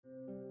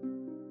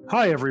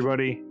Hi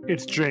everybody,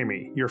 it's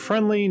Jamie, your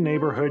friendly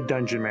neighborhood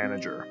dungeon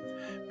manager.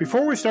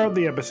 Before we start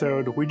the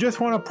episode, we just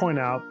want to point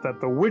out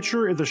that The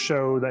Witcher is a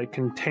show that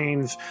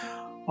contains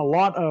a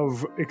lot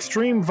of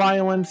extreme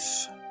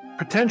violence,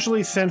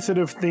 potentially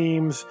sensitive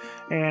themes,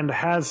 and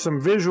has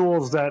some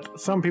visuals that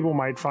some people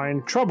might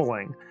find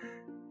troubling.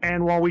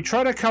 And while we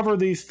try to cover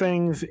these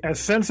things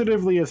as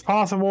sensitively as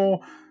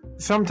possible,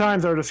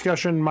 sometimes our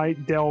discussion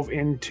might delve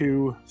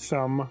into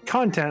some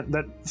content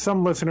that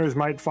some listeners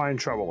might find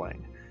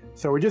troubling.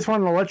 So we just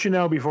wanted to let you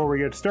know before we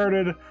get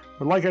started,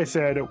 but like I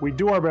said, we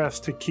do our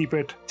best to keep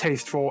it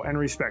tasteful and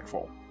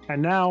respectful.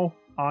 And now,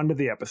 on to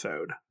the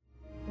episode.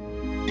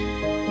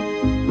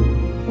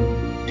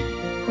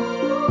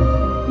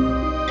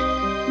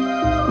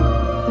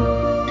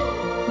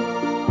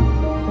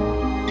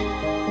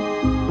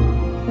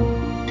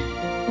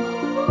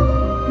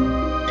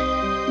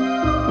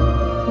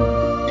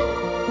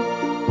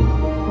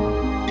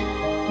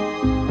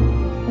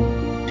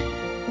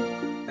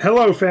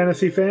 Hello,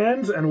 fantasy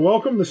fans, and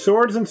welcome to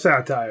Swords and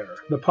Satire,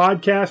 the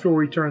podcast where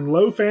we turn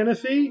low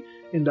fantasy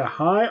into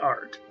high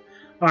art.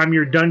 I'm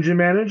your dungeon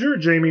manager,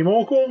 Jamie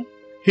Mokel,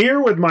 here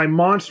with my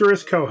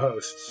monstrous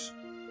co-hosts.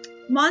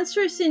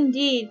 Monstrous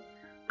indeed.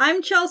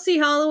 I'm Chelsea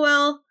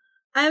Hollowell.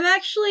 I'm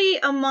actually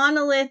a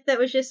monolith that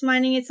was just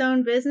minding its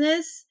own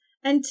business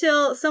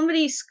until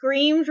somebody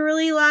screamed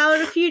really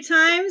loud a few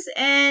times,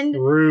 and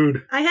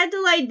Rude. I had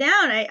to lie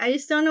down. I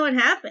just don't know what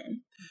happened.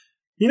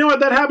 You know what?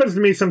 That happens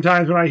to me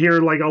sometimes when I hear,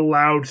 like, a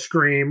loud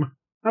scream.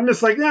 I'm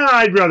just like,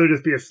 I'd rather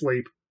just be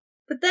asleep.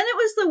 But then it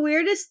was the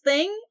weirdest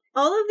thing.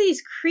 All of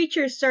these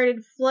creatures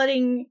started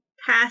flooding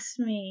past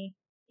me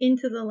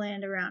into the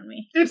land around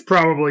me. It's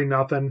probably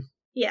nothing.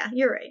 Yeah,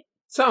 you're right.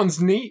 Sounds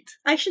neat.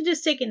 I should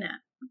just take a nap.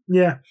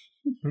 Yeah.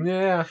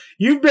 Yeah.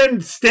 You've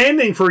been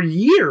standing for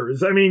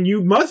years. I mean,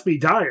 you must be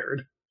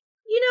tired.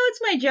 You know,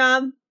 it's my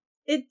job.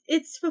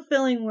 It's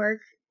fulfilling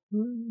work.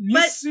 You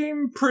But-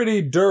 seem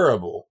pretty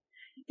durable.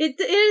 It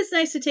is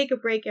nice to take a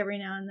break every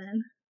now and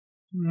then.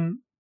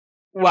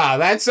 Wow,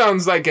 that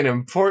sounds like an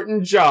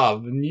important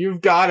job, and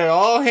you've got it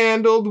all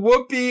handled.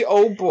 Whoopee,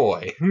 oh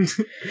boy.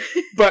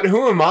 But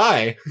who am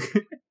I?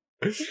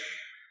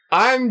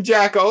 I'm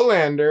Jack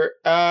Olander,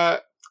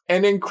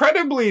 an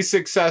incredibly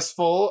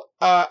successful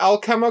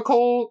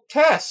alchemical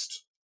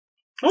test.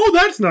 Oh,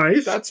 that's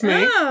nice. That's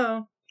me.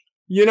 Oh.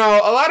 You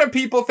know, a lot of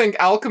people think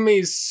alchemy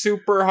is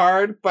super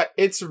hard, but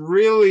it's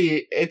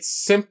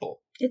simple.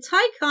 It's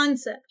high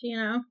concept, you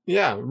know?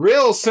 Yeah,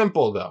 real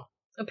simple, though.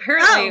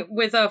 Apparently,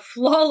 with a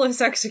flawless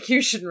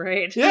execution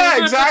rate.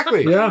 Yeah,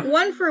 exactly. Yeah.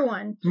 1 for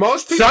 1.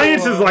 Most people,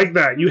 Science is like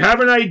that. You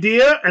have an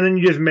idea, and then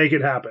you just make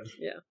it happen.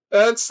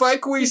 it's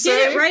like we You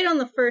say. did it right on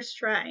the first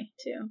try,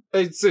 too.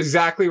 It's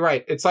exactly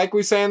right. It's like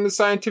we say in the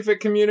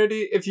scientific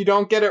community. If you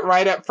don't get it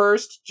right at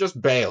first,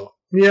 just bail.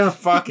 Yeah.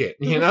 Fuck it,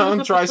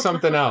 and try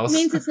something else. It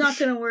means it's not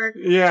going to work.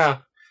 Yeah.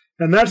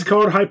 And that's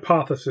called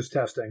hypothesis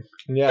testing.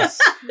 Yes.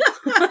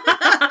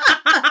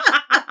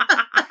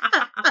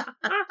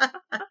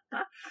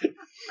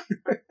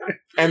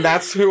 And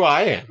that's who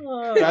I am.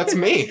 That's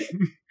me.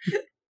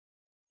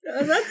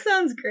 Oh, that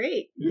sounds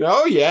great.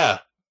 Oh yeah.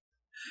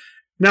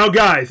 Now,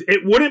 guys,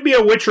 it wouldn't be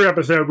a Witcher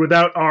episode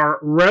without our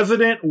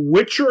resident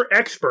Witcher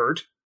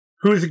expert,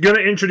 who's going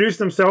to introduce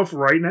himself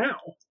right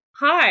now.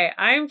 Hi,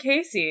 I'm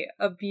Casey,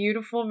 a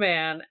beautiful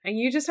man, and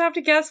you just have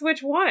to guess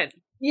which one.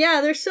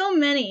 Yeah, there's so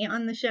many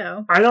on the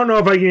show. I don't know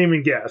if I can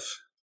even guess.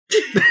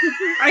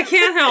 I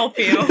can't help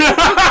you.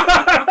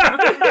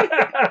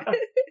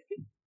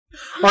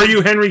 Are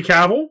you Henry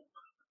Cavill?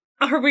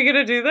 Are we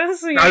gonna do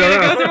this? Are you I don't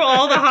gonna know. go through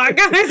all the hot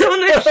guys on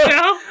this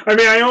show? I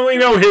mean, I only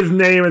know his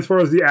name as far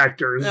as the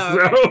actors. Oh,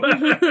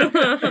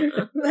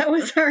 That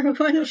was our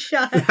one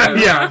shot. So.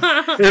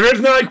 Yeah. If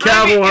it's not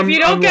Cavill, if you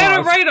don't I'm get lost.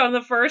 it right on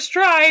the first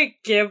try,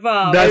 give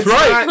up. That's It's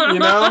right. not,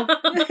 you know?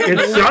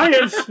 It's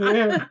science.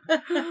 Yeah.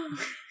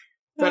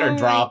 Better Oh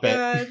drop my it.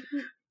 God.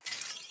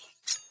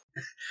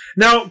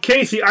 Now,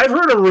 Casey, I've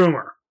heard a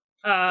rumor.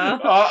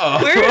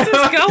 Uh-oh. Where is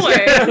this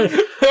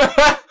going?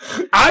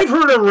 I've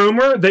heard a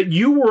rumor that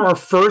you were our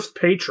first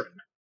patron.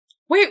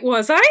 Wait,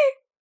 was I?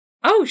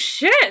 Oh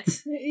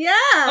shit! Yeah.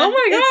 Oh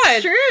my God.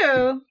 It's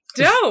true.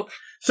 Dope.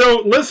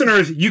 So,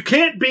 listeners, you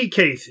can't beat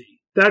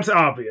Casey. That's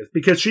obvious,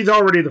 because she's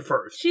already the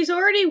first. She's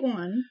already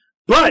won.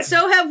 But...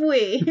 So have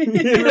we.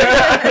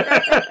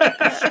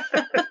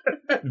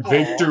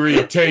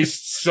 Victory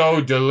tastes so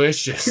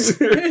delicious.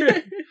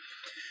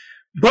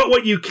 But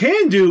what you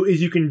can do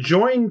is you can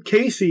join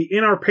Casey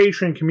in our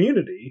Patreon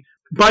community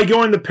by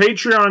going to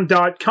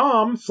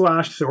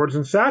patreon.com/swords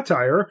and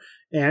satire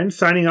and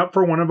signing up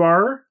for one of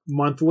our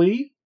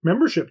monthly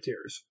membership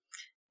tiers.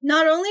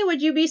 Not only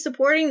would you be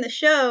supporting the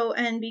show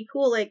and be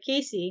cool like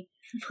Casey,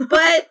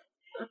 but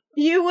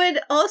you would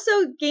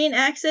also gain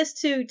access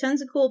to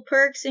tons of cool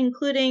perks,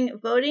 including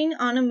voting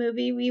on a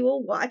movie we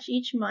will watch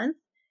each month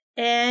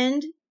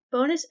and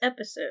bonus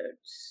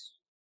episodes,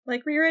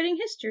 like rewriting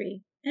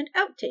history and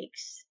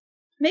outtakes.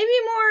 Maybe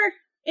more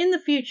in the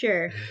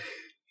future.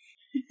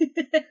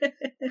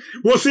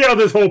 We'll see how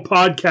this whole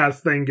podcast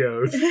thing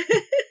goes.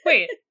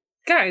 Wait,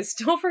 Guys,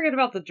 don't forget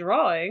about the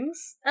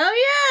drawings. Oh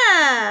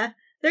yeah!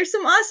 There's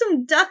some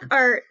awesome duck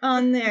art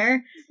on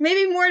there.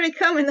 Maybe more to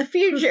come in the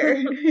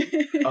future.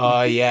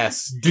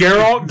 Yes.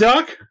 Geralt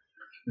Duck?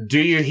 Do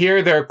you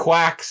hear their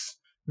quacks?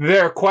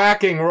 Their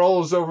quacking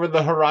rolls over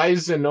the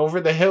horizon,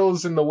 over the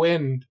hills in the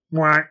wind.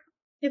 Whack.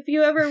 If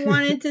you ever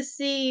wanted to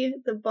see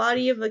the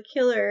body of a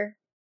killer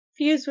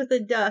fused with a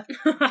duck,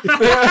 I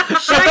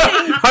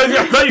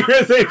thought you were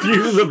going to say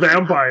fuse a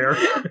vampire.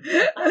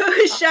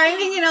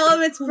 shining in all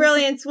of its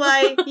brilliance,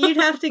 why, you'd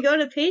have to go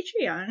to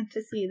Patreon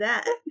to see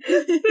that.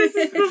 This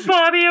is the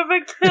body of a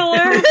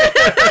killer.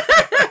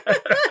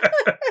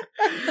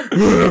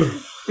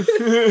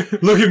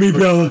 Look at me,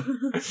 Bella.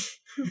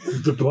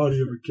 The body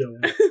of a killer.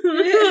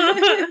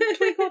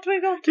 Twinkle,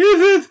 twinkle.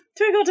 Jesus!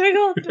 Twinkle,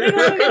 twinkle, twinkle.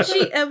 How could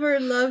she ever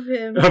love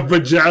him? A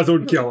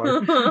bejazzled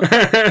killer.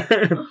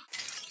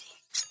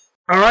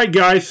 Alright,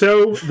 guys,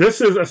 so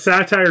this is a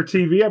satire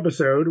TV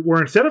episode where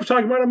instead of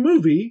talking about a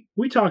movie,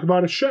 we talk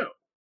about a show.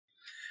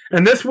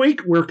 And this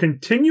week, we're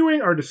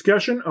continuing our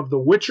discussion of The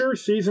Witcher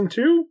Season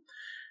 2.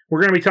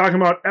 We're going to be talking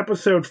about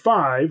Episode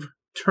 5,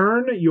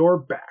 Turn Your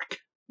Back.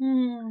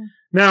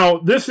 Now,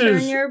 this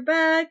is... Turn your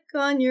back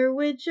on your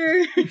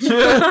Witcher.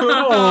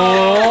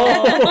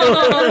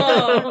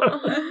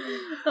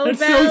 Oh, That's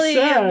so Valley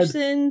sad. of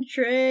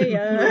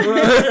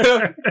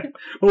Centrea.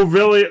 Oh,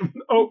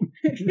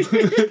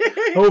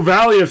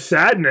 Valley of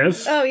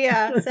Sadness. Oh,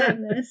 yeah,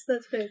 sadness.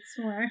 That's fits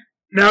more.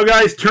 Now,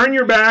 guys, Turn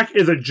Your Back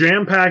is a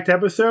jam-packed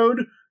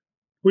episode.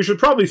 We should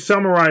probably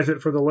summarize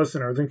it for the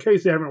listeners in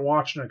case they haven't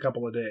watched in a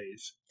couple of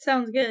days.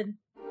 Sounds good.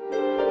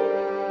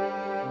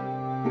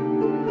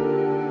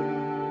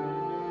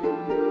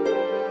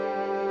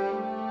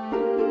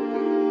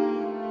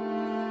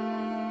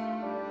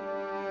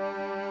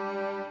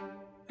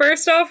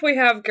 First off, we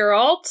have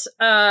Geralt.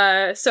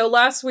 So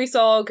last we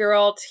saw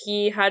Geralt,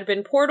 he had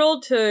been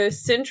portaled to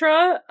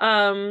Sintra.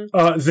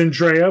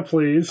 Zendrea,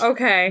 please.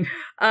 Okay.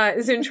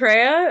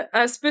 Zentrea,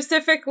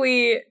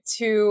 specifically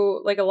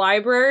to like a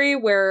library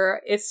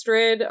where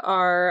Istrid,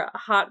 our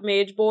hot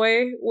mage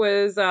boy,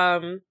 was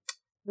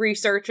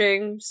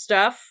researching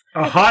stuff.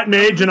 A hot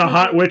mage and a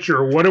hot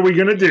witcher. What are we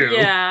going to do?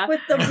 Yeah.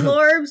 With the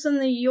blorbs and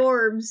the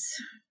yorbs.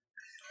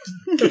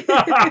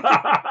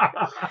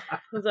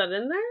 Was that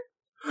in there?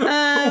 This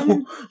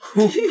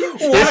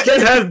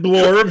kid has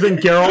blorbs and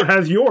Geralt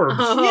has yorbs.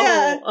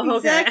 Yeah, okay.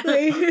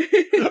 exactly.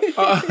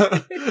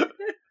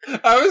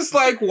 I was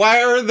like,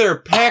 why are their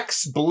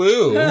pecs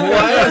blue?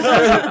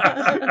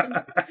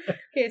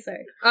 Okay,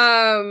 sorry.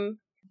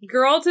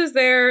 Geralt is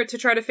there to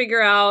try to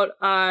figure out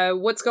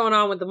what's going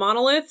on with the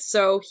monolith.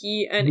 So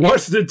he and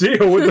What's the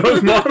deal with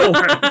those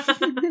monoliths?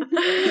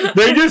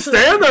 They just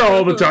stand there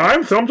all the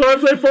time.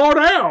 Sometimes they fall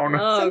down.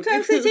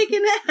 Sometimes they take a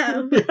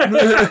nap.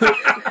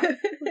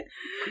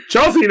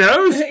 Chelsea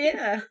knows.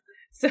 Yeah.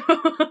 So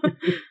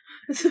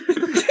this is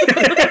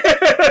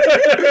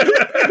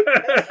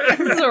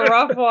a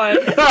rough one.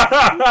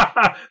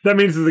 That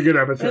means it's a good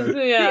episode.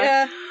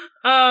 Yeah.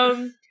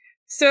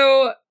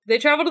 So they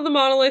travel to the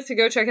monolith to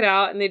go check it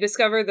out, and they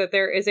discover that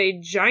there is a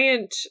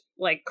giant,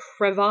 like,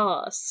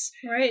 crevasse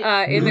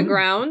Right. in the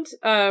ground.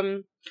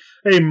 A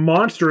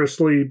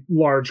monstrously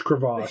large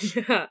crevasse.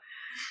 Yeah.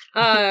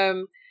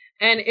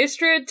 And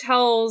Istrid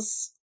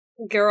tells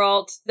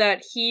Geralt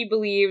that he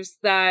believes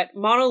that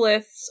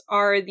monoliths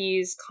are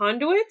these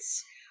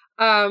conduits,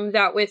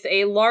 that with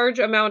a large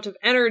amount of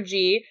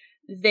energy,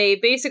 they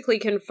basically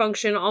can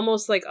function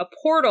almost like a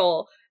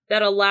portal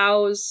that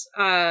allows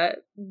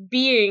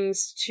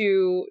beings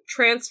to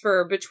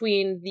transfer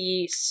between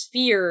the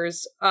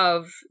spheres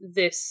of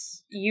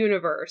this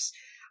universe.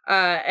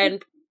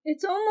 And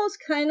It's almost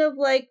kind of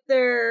like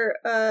they're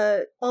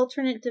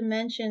alternate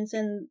dimensions,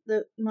 and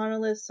the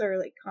monoliths are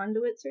like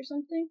conduits or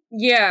something.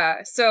 yeah,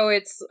 so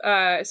it's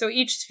so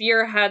each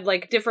sphere had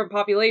like different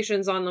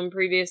populations on them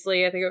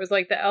previously. I think it was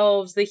like the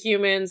elves, the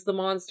humans, the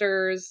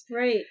monsters.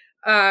 Right.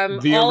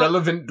 The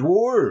irrelevant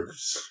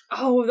dwarves.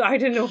 Oh, I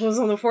didn't know it was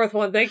on the fourth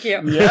one. Thank you.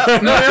 Yeah.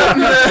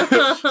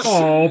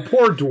 Oh,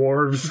 poor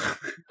dwarves.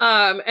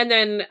 And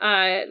then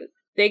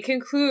they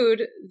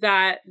conclude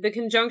that the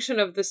conjunction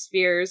of the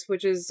spheres,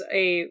 which is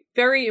a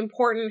very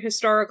important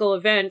historical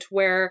event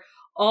where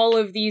all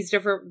of these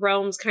different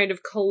realms kind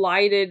of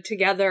collided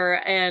together,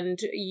 and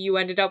you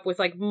ended up with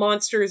like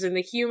monsters in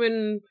the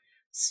human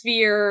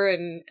sphere,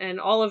 and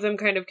all of them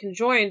kind of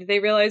conjoined. They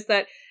realized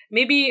that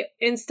maybe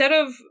instead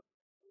of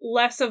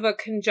less of a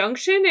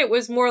conjunction, it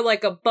was more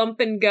like a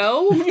bump and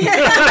go.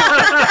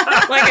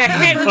 Like a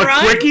hit and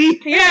run. Quickie?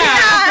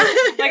 Yeah.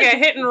 Like a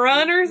hit and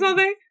run or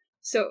something.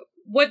 So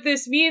what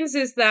this means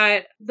is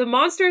that the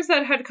monsters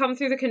that had come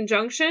through the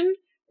conjunction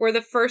were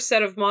the first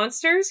set of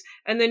monsters,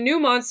 and the new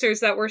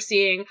monsters that we're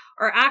seeing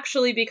are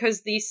actually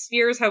because these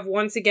spheres have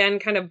once again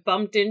kind of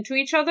bumped into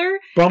each other.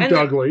 Bumped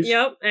uglies.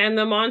 Yep, and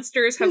the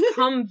monsters have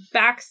come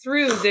back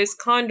through this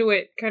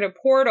conduit kind of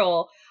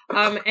portal,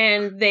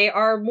 and they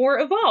are more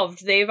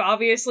evolved. They've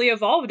obviously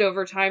evolved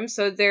over time,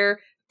 so they're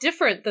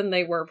different than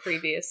they were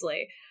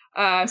previously.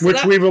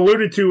 Which we've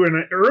alluded to in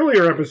an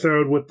earlier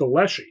episode with the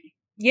Leshy.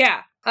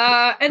 Yeah.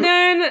 And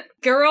then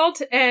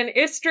Geralt and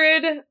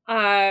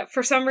Istrid,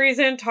 for some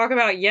reason, talk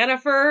about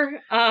Yennefer.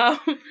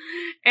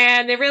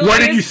 And they realize... Why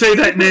did you say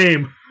that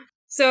name?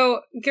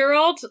 So,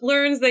 Geralt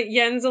learns that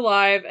Yen's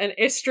alive, and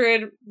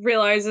Istrid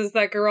realizes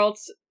that Geralt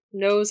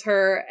knows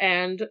her,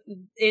 and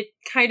it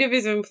kind of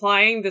is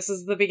implying this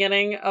is the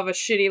beginning of a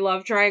shitty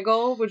love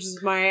triangle, which is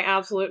my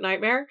absolute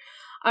nightmare.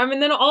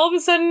 And then all of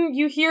a sudden,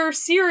 you hear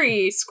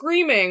Ciri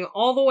screaming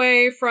all the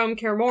way from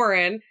Kaer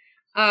Morhen,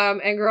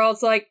 and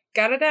Geralt's like,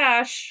 gotta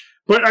dash.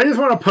 But I just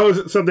want to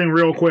pose something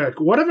real quick.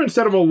 What if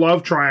instead of a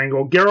love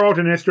triangle, Geralt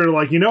and Istrid are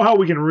like, you know how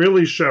we can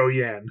really show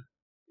Yen?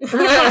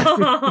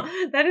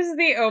 That is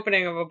the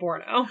opening of a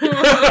porno.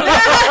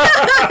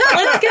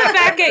 Let's get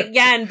back at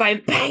Yen by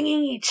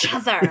banging each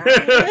other.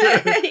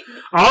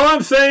 All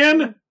I'm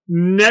saying,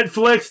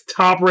 Netflix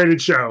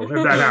top-rated show, if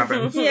that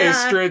happens. Yeah.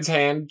 Istrid's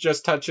hand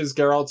just touches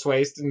Geralt's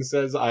waist and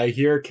says, I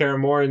hear Kaer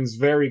Morhen's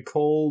very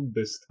cold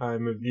this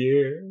time of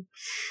year.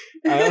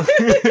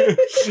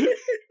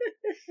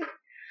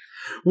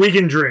 We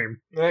can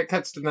dream. That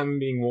cuts to them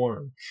being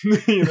warm.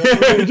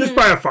 Just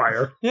by a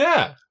fire.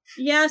 Yeah.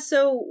 Yeah,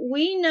 so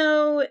we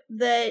know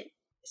that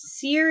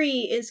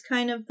Ciri is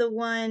kind of the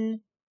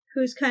one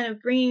who's kind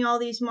of bringing all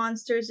these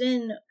monsters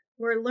in.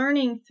 We're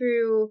learning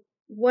through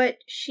what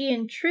she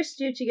and Triss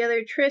do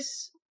together.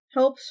 Triss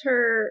helps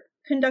her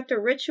conduct a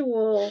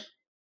ritual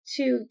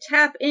to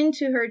tap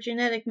into her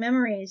genetic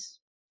memories.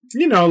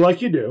 You know,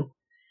 like you do.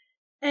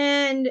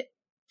 And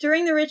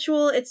during the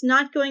ritual, it's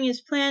not going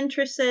as planned.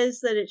 Triss says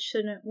that it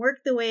shouldn't work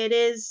the way it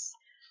is.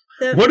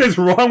 What is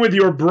wrong with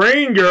your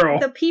brain, girl?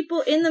 The people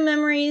in the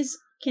memories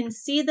can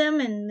see them,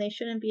 and they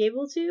shouldn't be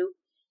able to.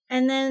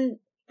 And then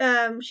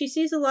she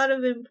sees a lot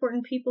of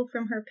important people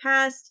from her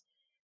past,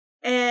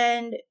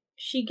 and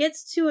she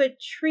gets to a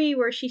tree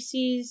where she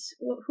sees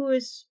who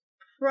is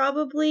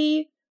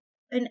probably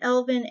an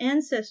elven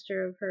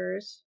ancestor of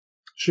hers.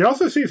 She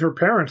also sees her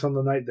parents on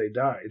the night they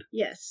died.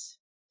 Yes.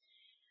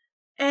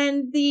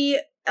 And the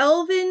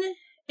elven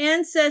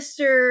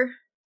ancestor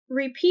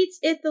repeats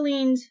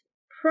Ithilne's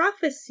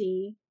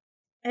prophecy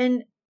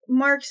and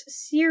marks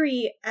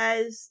Ciri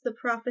as the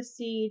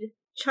prophesied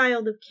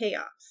child of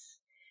chaos.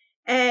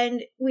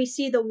 And we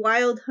see the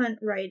Wild Hunt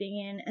riding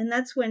in, and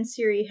that's when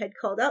Ciri had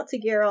called out to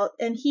Geralt,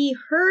 and he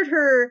heard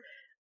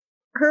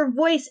her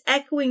voice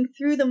echoing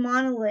through the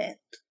monolith,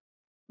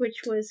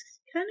 which was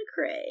kind of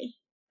cray.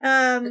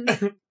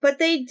 But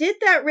they did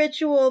that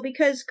ritual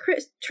because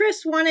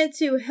Triss wanted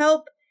to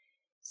help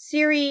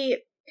Ciri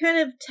kind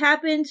of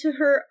tap into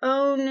her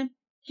own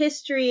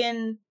history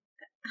and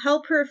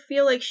help her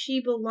feel like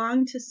she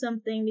belonged to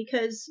something,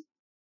 because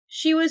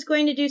she was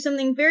going to do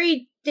something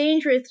very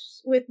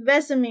dangerous with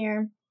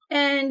Vesemir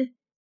and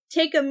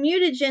take a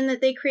mutagen that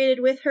they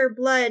created with her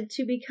blood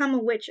to become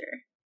a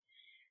Witcher.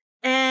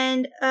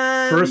 And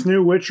first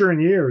new Witcher in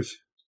years.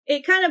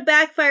 It kind of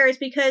backfires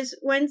because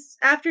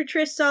after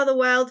Triss saw the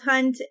Wild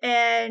Hunt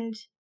and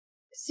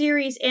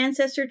Ciri's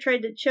ancestor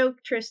tried to choke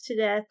Triss to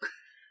death,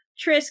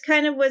 Triss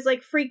kind of was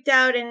like freaked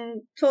out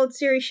and told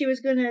Ciri she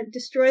was going to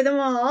destroy them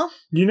all.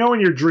 You know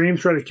when your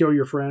dreams try to kill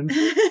your friends?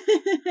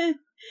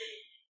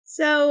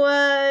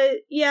 So,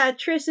 yeah,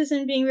 Triss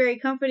isn't being very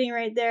comforting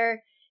right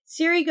there.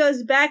 Ciri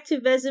goes back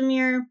to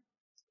Vesemir,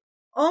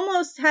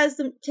 almost has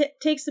them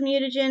takes the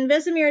mutagen.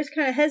 Vesemir is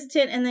kind of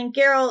hesitant, and then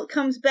Geralt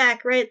comes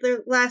back right at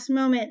the last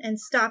moment and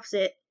stops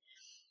it.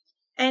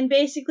 And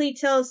basically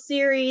tells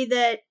Ciri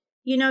that,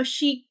 you know,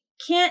 she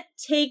can't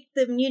take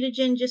the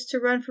mutagen just to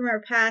run from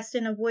her past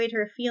and avoid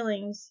her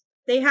feelings.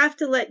 They have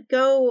to let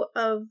go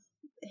of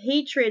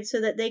hatred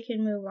so that they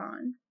can move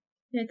on.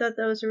 And I thought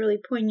that was a really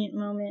poignant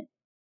moment.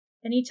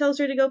 And he tells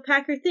her to go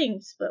pack her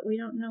things, but we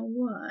don't know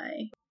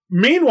why.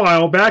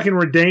 Meanwhile, back in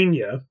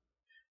Redania,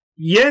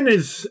 Yen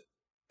is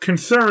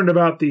concerned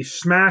about the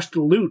smashed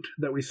loot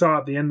that we saw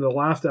at the end of the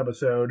last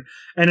episode,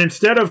 and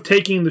instead of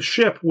taking the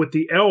ship with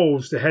the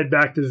elves to head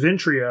back to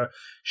Zintria,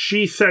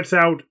 she sets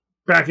out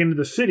back into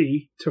the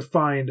city to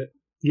find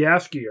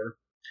Jaskier.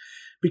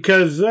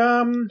 Because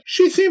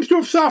she seems to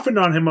have softened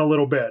on him a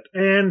little bit,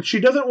 and she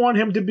doesn't want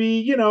him to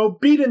be, you know,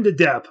 beaten to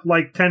death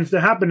like tends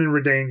to happen in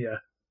Redania.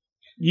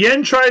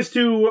 Yen tries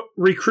to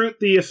recruit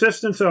the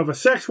assistance of a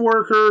sex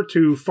worker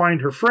to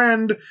find her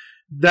friend.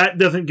 That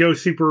doesn't go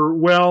super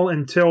well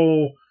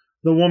until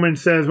the woman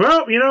says,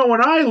 well, you know,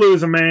 when I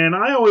lose a man,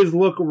 I always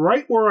look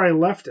right where I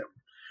left him.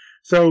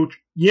 So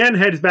Yen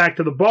heads back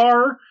to the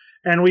bar,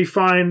 and we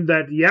find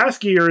that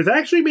Jaskier is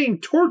actually being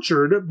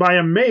tortured by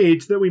a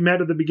mage that we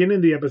met at the beginning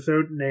of the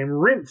episode named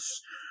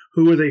Rince,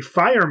 who is a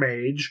fire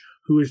mage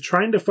who is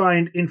trying to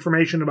find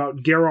information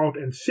about Geralt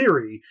and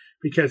Ciri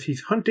because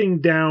he's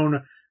hunting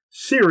down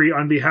Ciri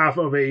on behalf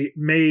of a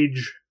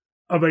mage,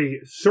 of a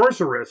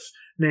sorceress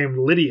named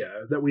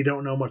Lydia that we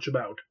don't know much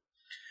about.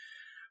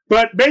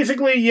 But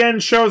basically, Yen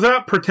shows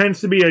up,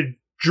 pretends to be a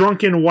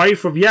drunken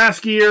wife of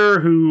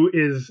Jaskier who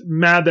is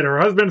mad that her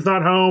husband's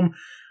not home.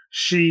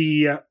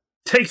 She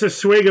takes a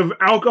swig of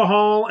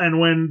alcohol, and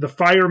when the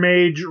fire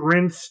mage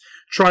Rince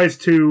tries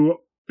to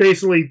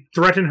basically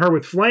threaten her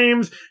with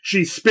flames,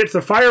 she spits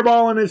a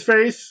fireball in his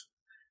face.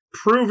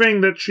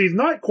 proving that she's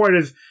not quite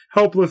as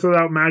helpless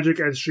without magic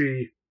as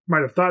she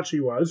might have thought she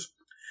was.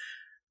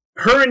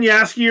 Her and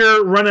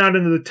Jaskier run out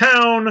into the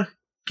town,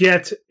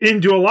 get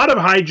into a lot of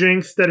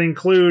hijinks that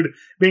include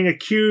being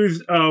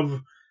accused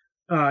of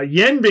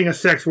Yen being a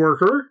sex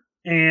worker,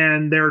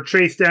 and they're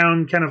chased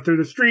down kind of through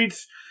the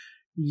streets.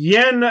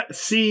 Yen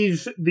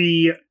sees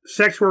the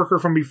sex worker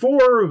from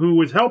before who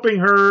was helping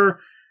her,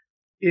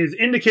 is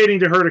indicating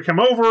to her to come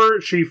over.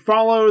 She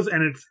follows,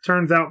 and it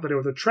turns out that it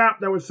was a trap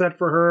that was set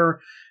for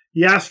her.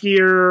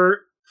 Jaskier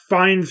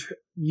finds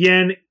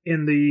Yen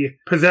in the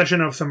possession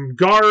of some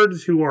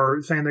guards who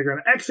are saying they're going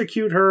to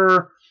execute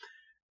her.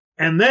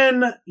 And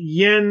then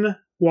Yen,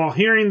 while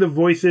hearing the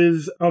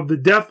voices of the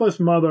deathless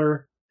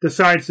mother,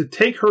 decides to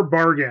take her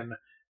bargain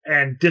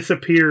and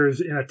disappears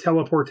in a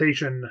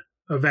teleportation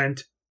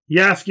event.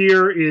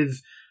 Jaskier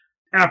is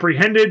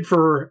apprehended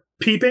for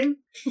peeping.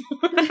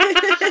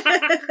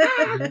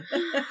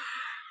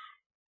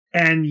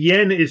 And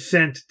Yen is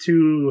sent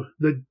to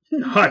the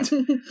hut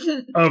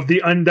of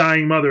the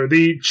Undying Mother,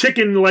 the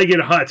chicken-legged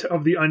hut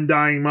of the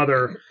Undying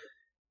Mother,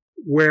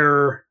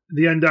 where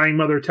the Undying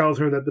Mother tells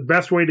her that the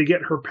best way to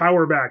get her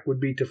power back would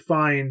be to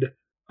find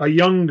a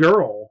young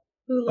girl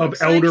of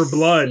elder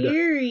blood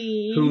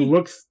Siri. who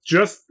looks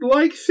just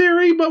like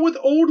Siri, but with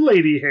old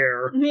lady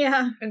hair.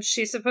 Yeah. And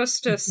she's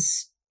supposed to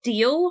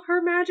steal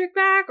her magic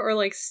back, or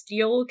like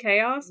steal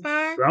chaos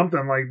back?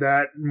 Something like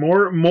that.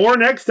 More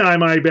next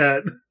time, I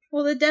bet.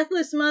 Well, the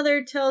Deathless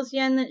Mother tells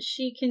Yen that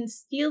she can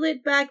steal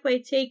it back by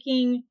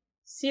taking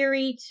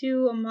Siri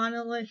to a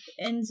monolith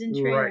in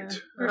Zentraya.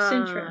 Right. Or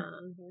Sintra.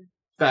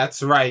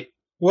 That's right.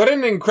 What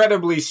an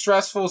incredibly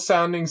stressful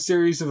sounding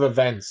series of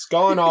events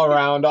going all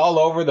around, all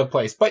over the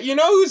place. But you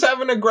know who's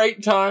having a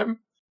great time?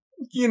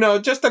 You know,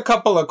 just a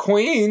couple of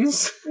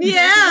queens.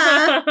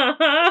 Yeah!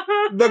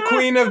 The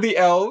Queen of the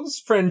Elves,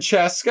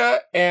 Francesca,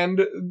 and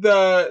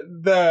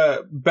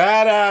the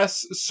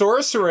badass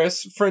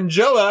sorceress,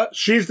 Fringilla.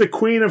 She's the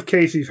queen of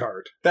Casey's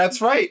heart.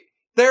 That's right.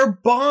 They're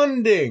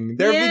bonding.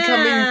 They're Yeah.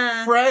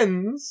 becoming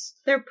friends.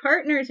 They're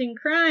partners in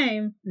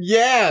crime.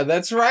 Yeah,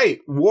 that's right.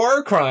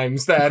 War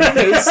crimes, that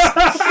is.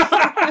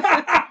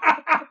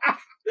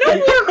 No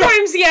war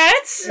crimes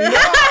yet! No,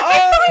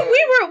 I thought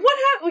we were. What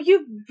happened?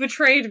 You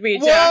betrayed me,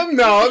 Jack. Well,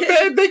 no,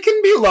 they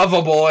can be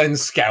lovable and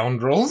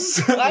scoundrels.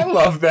 I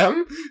love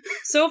them.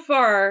 So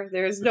far,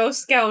 there's no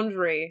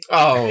scoundry.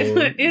 Oh.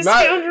 Is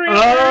not- scoundry?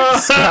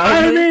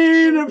 I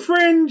mean,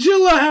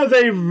 Fringilla has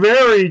a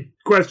very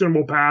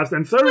questionable past,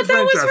 and so But does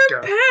that was Francesca.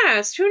 her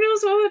past. Who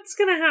knows what's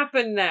gonna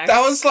happen next? That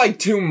was like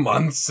 2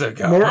 months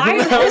ago. More- I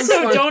That was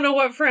also like- don't know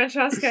what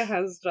Francesca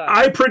has done.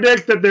 I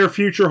predict that their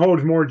future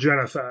holds more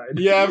genocide.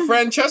 Yeah,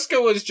 Francesca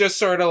was just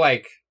sort of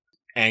like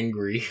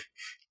angry.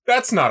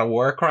 That's not a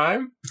war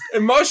crime.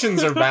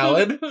 Emotions are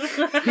valid.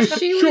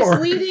 She Sure.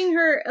 was leading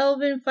her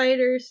elven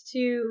fighters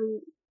to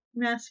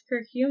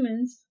massacre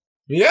humans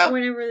Yeah.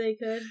 whenever they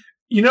could.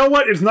 You know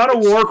what? It's not a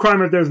war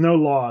crime if there's no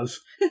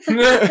laws.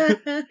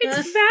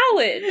 It's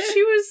valid.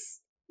 She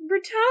was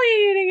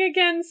retaliating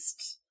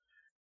against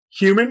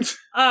Humans?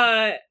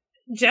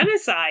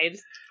 genocide.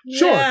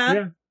 Sure. Yeah.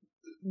 Yeah.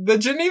 The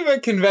Geneva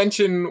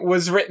Convention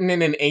was written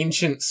in an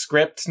ancient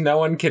script no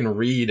one can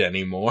read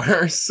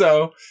anymore,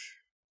 so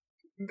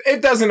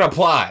it doesn't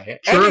apply.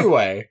 Sure.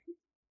 Anyway,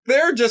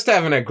 they're just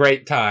having a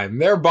great time.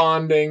 They're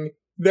bonding.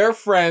 They're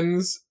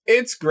friends.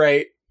 It's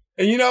great.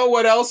 And you know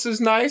what else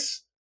is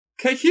nice?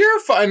 Kahir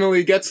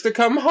finally gets to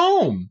come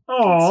home.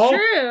 Aw.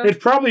 True. It's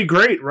probably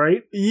great,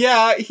 right?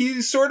 Yeah,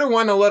 he sort of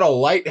went a little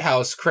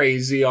lighthouse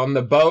crazy on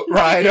the boat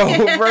ride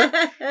over.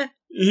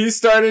 He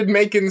started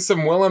making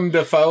some Willem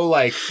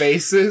Dafoe-like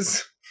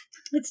faces.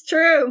 It's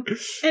true.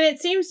 And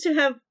it seems to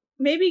have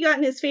maybe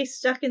gotten his face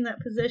stuck in that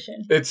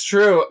position. It's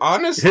true.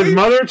 Honestly, His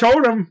mother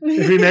told him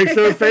if he makes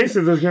those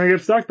faces, it's going to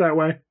get stuck that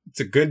way. it's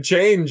a good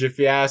change if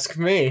you ask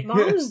me.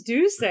 Moms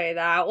do say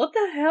that. What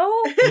the hell?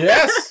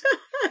 Yes,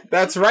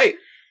 that's right.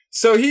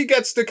 So he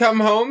gets to come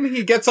home.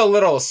 He gets a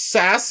little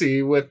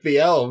sassy with the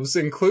elves,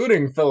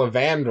 including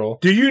Philavandrel.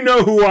 Do you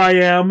know who I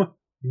am?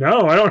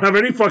 No, I don't have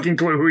any fucking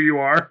clue who you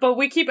are. But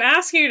we keep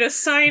asking you to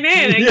sign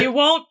in, and Yeah. you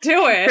won't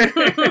do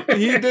it.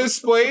 He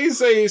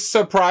displays a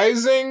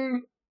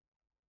surprising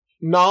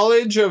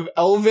knowledge of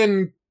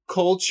elven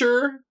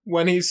culture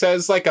when he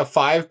says like a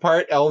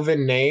 5-part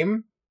elven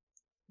name.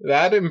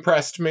 That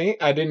impressed me.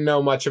 I didn't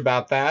know much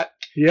about that.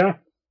 Yeah.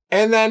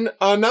 And then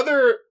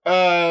another,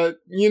 I'm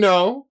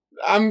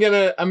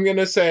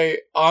gonna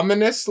say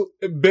ominous,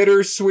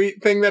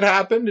 bittersweet thing that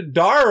happened.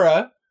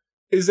 Dara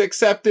is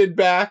accepted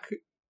back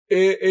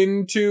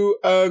into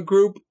a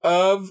group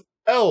of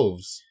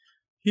elves.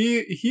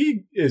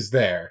 He is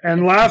there.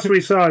 And last we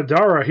saw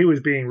Dara, he was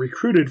being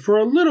recruited for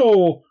a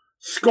little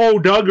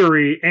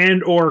skullduggery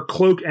and or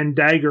cloak and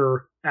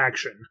dagger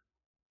action.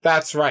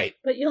 That's right.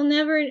 But you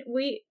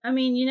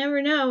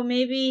never know.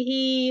 Maybe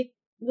he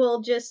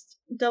will just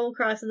double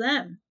cross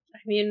them. I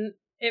mean,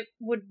 it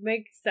would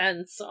make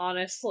sense,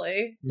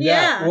 honestly.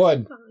 Yeah. It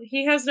would.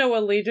 He has no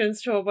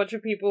allegiance to a bunch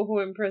of people who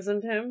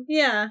imprisoned him.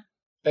 Yeah.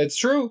 It's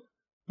true.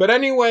 But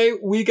anyway,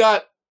 we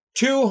got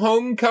 2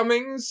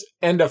 homecomings,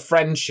 and a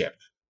friendship.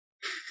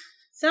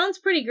 Sounds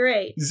pretty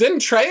great.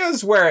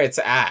 Zentrea's where it's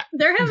at.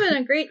 They're having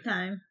a great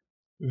time.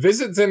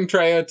 Visit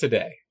Zentrea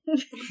today.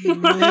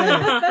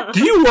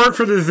 Do you work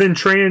for the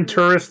Zentrean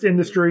tourist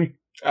industry?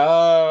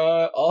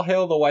 All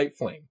hail the white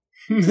flame.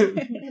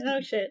 Oh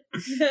shit.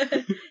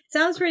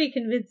 Sounds pretty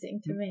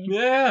convincing to me.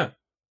 Yeah.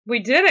 We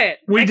did it.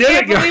 We I did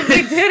can't it, believe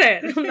guys. we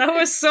did it. That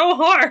was so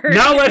hard.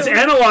 Now let's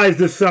analyze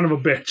this son of a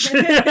bitch.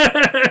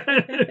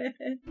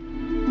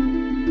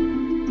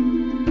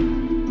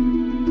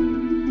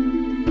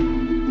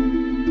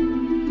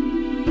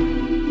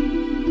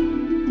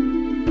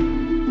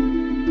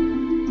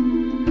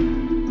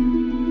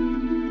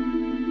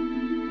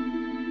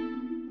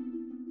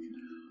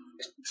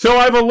 So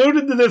I've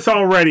alluded to this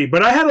already,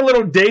 but I had a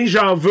little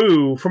deja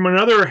vu from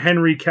another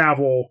Henry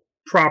Cavill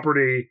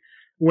property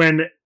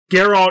when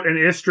Geralt and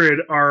Istrid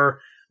are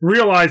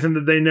realizing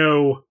that they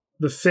know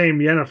the same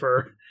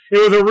Yennefer. It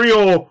was a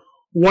real,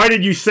 why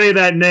did you say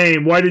that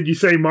name? Why did you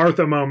say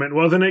Martha moment,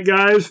 wasn't it,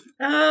 guys?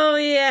 Oh,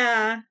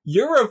 yeah.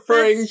 You're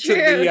referring That's to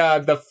true.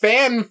 the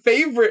fan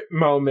favorite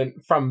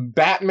moment from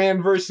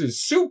Batman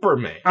versus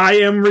Superman. I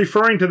am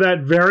referring to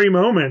that very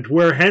moment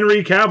where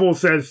Henry Cavill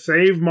says,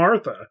 save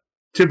Martha,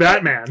 to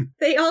Batman.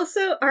 They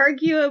also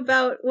argue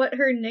about what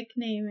her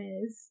nickname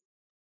is.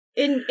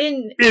 In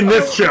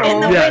this show,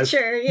 In The yes.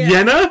 Witcher, yeah.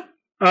 Yenna?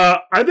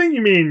 I think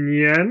you mean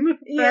Yen,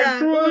 Yeah.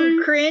 actually.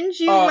 Ooh, cringe.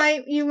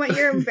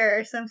 You're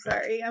embarrassed. I'm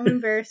sorry. I'm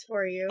embarrassed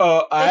for you.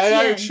 Oh,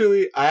 I It's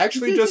Yen.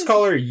 actually just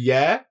call her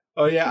yeah.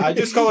 Oh yeah, I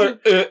just call her.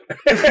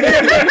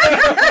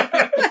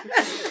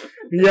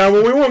 Yeah,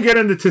 well, we won't get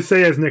into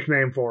Tisea's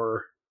nickname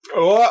for her.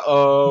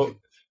 Uh-oh.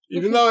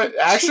 Even though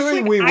actually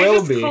She's like, we I will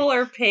just be. call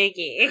her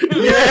Peggy.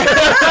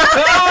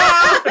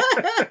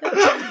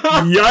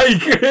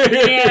 Yike!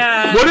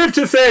 Yeah. What if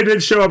Tisea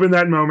did show up in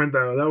that moment,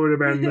 though? That would have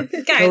been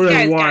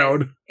guys,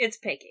 wild. It's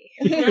Peggy.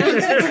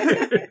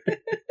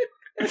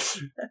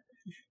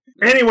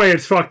 Anyway,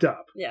 it's fucked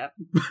up. Yeah.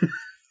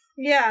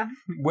 Yeah.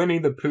 Winnie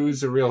the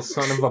Pooh's a real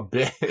son of a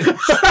bitch.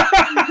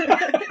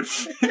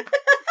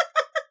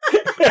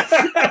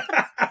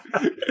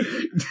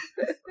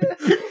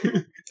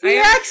 He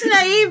acts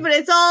naive, but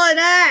it's all an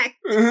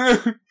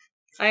act.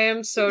 I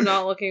am so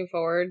not looking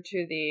forward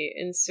to the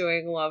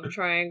ensuing love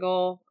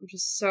triangle. I'm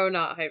just so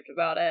not hyped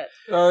about it.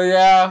 Oh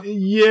yeah.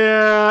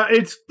 Yeah,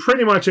 it's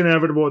pretty much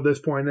inevitable at this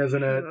point,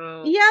 isn't it?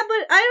 Oh. Yeah,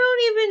 but I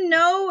don't even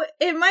know.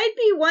 It might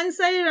be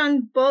one-sided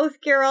on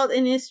both Geralt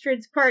and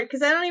Istrid's part,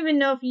 because I don't even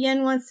know if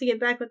Yen wants to get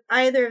back with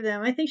either of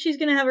them. I think she's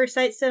going to have her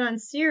sights set on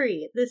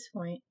Ciri at this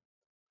point.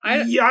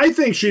 Yeah, I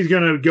think she's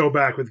gonna go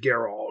back with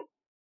Geralt.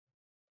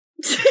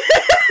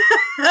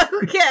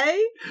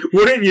 Okay.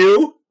 Wouldn't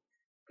you?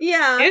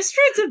 Yeah.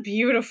 Istrid's a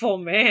beautiful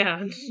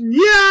man.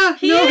 Yeah,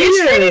 He no, he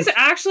is. Istrid is. is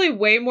actually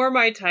way more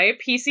my type.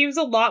 He seems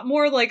a lot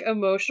more like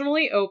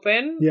emotionally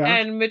open Yeah.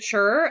 and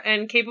mature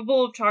and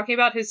capable of talking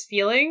about his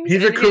feelings.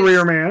 He's a and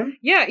career man.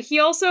 Yeah, he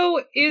also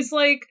is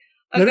like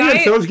a Then again,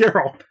 guy. so is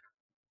Geralt.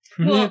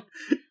 Well,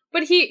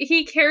 but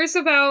he cares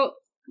about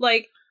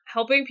like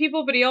helping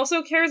people, but he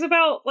also cares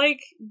about like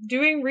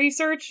doing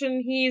research,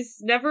 and he's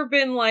never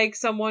been like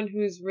someone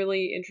who's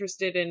really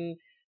interested in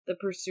the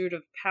pursuit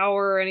of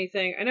power or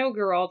anything. I know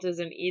Geralt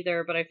isn't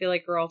either, but I feel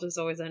like Geralt is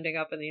always ending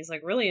up in these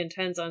like really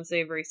intense,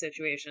 unsavory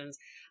situations.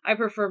 I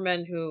prefer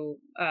men who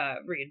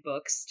read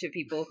books to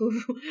people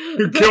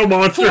who kill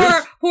monsters.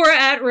 who are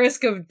at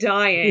risk of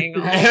dying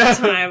all the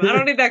time. I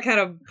don't need that kind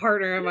of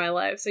partner in my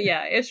life. So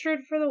yeah,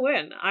 Istrid for the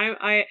win.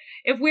 I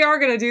if we are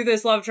gonna do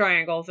this love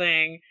triangle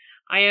thing,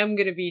 I am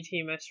gonna be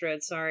Team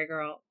Istrid. Sorry,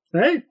 girl.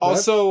 Hey,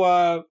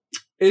 Also,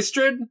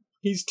 Istrid,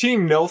 he's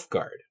Team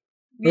Nilfgaard.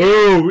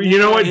 oh, you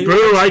know what? he Boo!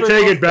 works I for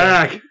take it Nilfgaard.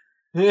 back.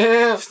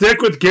 Yeah.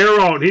 Stick with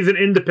Geralt. He's an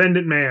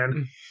independent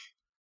man.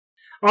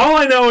 All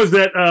I know is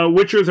that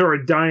Witchers are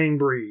a dying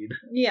breed.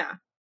 Yeah.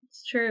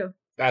 It's true.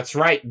 That's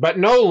right, but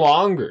no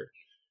longer.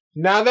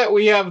 Now that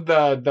we have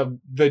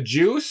the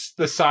juice,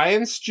 the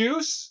science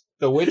juice,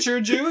 the Witcher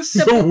juice,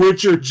 The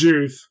Witcher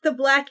juice. The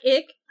black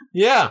ick.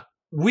 yeah,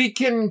 we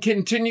can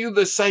continue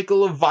the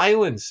cycle of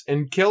violence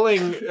and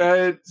killing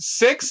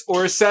 6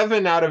 or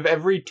 7 out of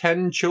every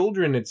 10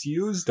 children it's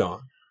used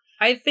on.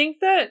 I think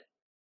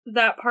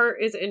that part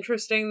is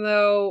interesting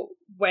though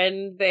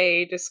when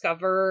they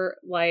discover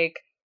like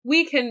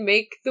we can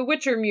make the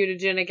Witcher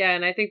mutagen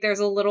again. I think there's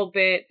a little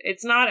bit.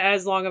 It's not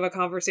as long of a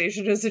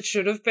conversation as it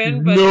should have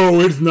been, but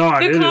No, it's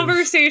not. It the is.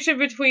 conversation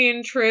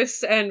between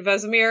Triss and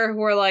Vesemir,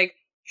 who are like,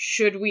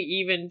 should we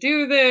even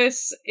do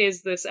this?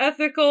 Is this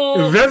ethical?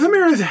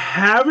 Vesemir is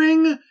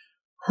having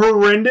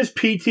horrendous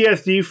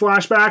PTSD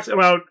flashbacks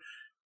about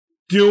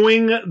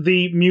doing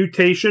the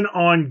mutation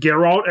on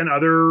Geralt and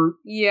other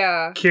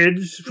Yeah.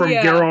 kids from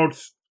Yeah.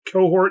 Geralt's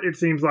cohort, it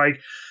seems like.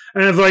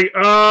 And it's like,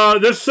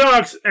 this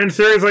sucks. And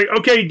Ciri's like,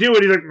 okay, do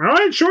it. He's like, all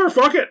right, sure,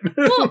 fuck it.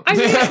 Well, I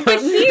mean, but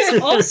he's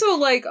also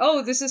like,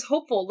 oh, this is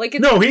hopeful. Like,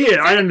 it's, No, he is.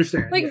 I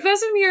understand. like yeah.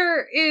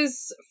 Vesemir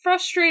is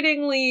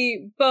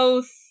frustratingly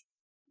both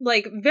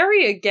like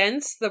very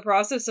against the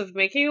process of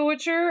making a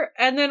Witcher,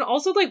 and then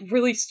also like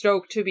really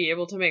stoked to be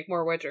able to make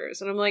more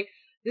Witchers. And I'm like,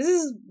 this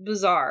is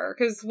bizarre,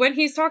 because when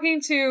he's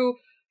talking to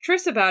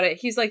Triss about it,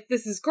 he's like,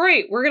 this is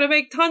great, we're gonna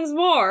make tons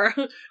more.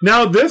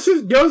 Now,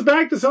 goes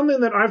back to something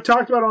that I've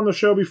talked about on the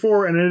show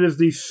before, and it is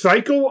the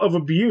cycle of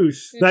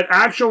abuse that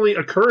actually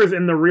occurs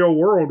in the real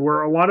world,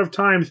 where a lot of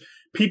times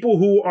people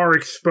who are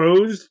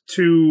exposed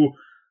to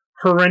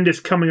horrendous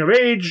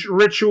coming-of-age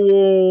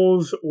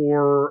rituals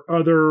or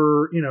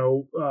other,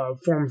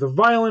 forms of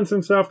violence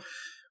and stuff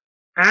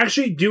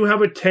actually do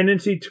have a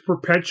tendency to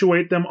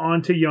perpetuate them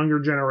onto younger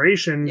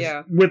generations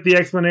with the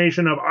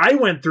explanation of, I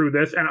went through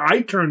this and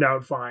I turned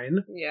out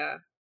fine. Yeah.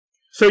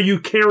 So you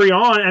carry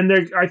on,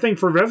 and I think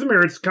for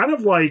Vesemir, it's kind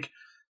of like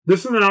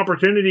this is an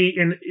opportunity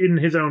in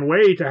his own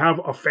way to have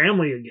a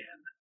family again.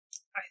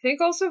 I think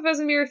also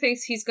Vesemir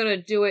thinks he's going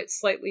to do it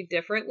slightly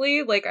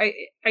differently. Like,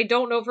 I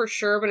don't know for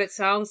sure, but it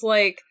sounds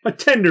like a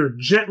tender,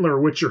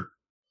 gentler Witcher.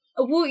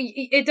 Well,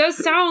 it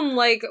does sound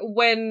like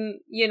when,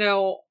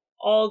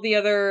 all the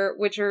other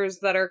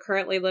Witchers that are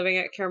currently living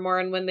at Kaer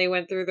Morhen, when they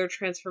went through their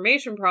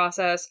transformation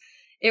process,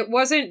 it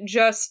wasn't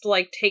just,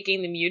 like,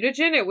 taking the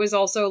mutagen, it was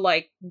also,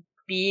 like,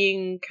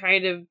 being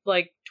kind of,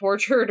 like,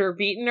 tortured or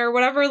beaten or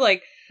whatever,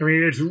 like... I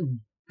mean, it's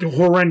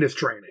horrendous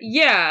training.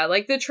 Yeah,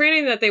 like, the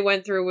training that they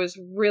went through was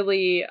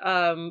really,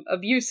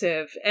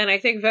 abusive, and I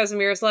think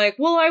Vesemir's like,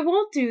 well, I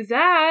won't do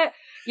that,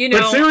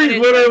 But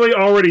Ciri's literally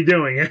already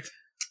doing it.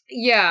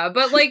 Yeah,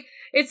 but, like,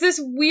 it's this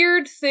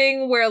weird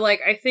thing where, like,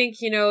 I think,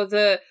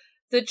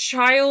 the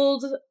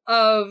child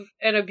of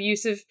an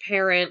abusive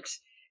parent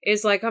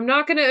is like, I'm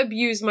not going to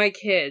abuse my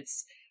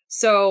kids.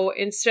 So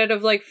instead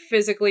of, like,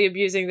 physically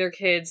abusing their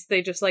kids,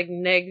 they just, like,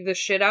 neg the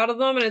shit out of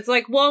them. And it's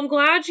like, well, I'm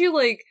glad you,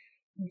 like,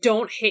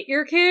 don't hit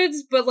your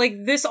kids, but, like,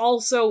 this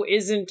also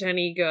isn't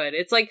any good.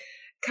 It's, like,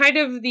 kind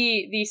of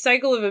the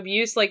cycle of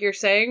abuse, like you're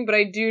saying, but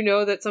I do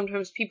know that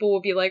sometimes people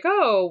will be like,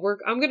 oh,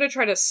 I'm going to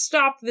try to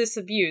stop this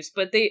abuse.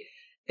 But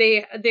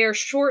they're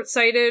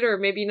short-sighted, or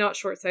maybe not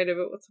short-sighted,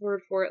 but what's the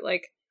word for it?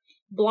 Like,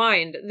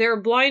 blind. They're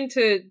blind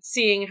to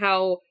seeing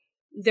how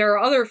there are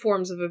other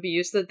forms of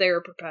abuse that they are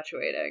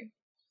perpetuating.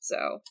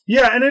 So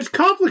yeah, and it's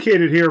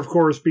complicated here, of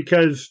course,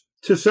 because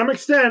to some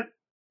extent,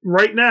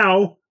 right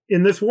now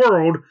in this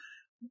world,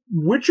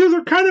 witches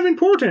are kind of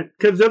important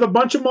because there's a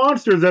bunch of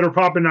monsters that are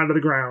popping out of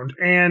the ground,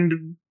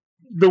 and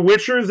the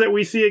witchers that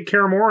we see at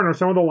Kaer Morhen are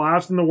some of the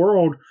last in the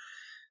world.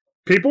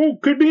 People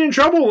could be in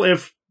trouble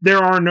if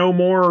there are no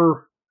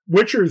more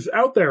witchers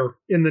out there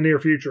in the near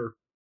future.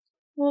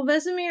 Well,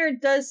 Vesemir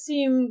does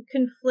seem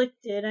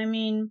conflicted. I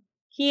mean,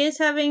 he is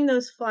having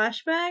those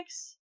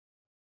flashbacks,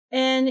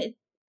 and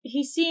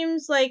he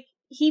seems like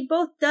he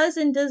both does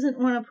and doesn't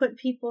want to put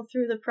people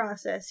through the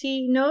process.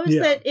 He knows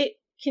that it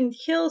can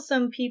kill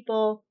some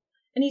people,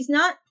 and he's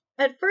not,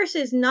 at first,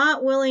 is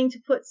not willing to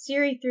put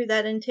Ciri through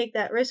that and take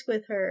that risk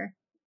with her,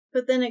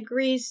 but then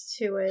agrees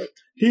to it.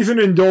 He's an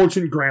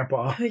indulgent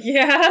grandpa.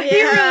 Yeah,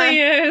 he really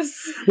is.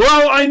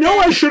 Well, I know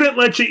I shouldn't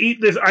let you eat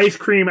this ice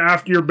cream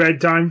after your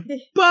bedtime,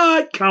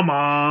 but come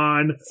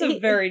on. It's a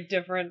very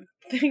different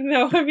thing,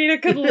 though. I mean,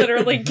 it could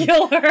literally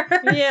kill her.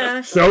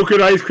 Yeah. So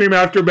could ice cream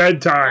after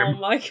bedtime. Oh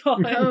my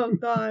god. Oh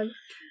god.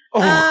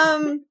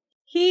 Oh.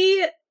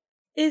 He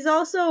is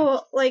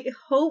also, like,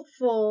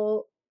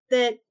 hopeful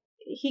that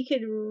he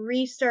could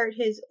restart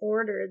his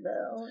order,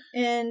 though,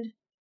 and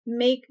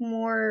make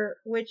more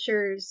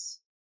Witchers.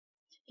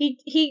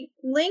 He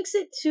links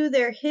it to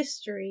their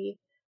history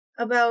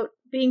about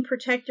being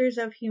protectors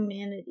of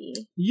humanity.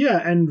 Yeah,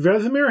 and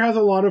Vesemir has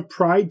a lot of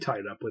pride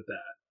tied up with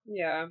that.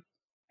 Yeah.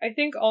 I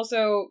think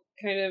also,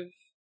 kind of,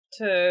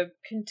 to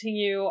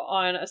continue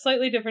on a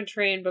slightly different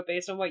train, but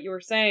based on what you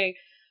were saying,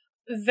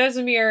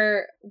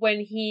 Vesemir,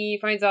 when he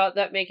finds out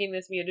that making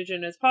this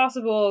mutagen is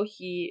possible,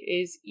 he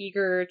is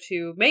eager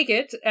to make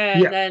it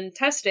and then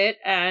test it,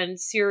 and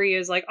Ciri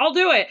is like, I'll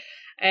do it!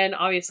 And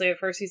obviously at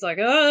first he's like,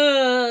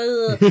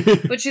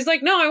 but she's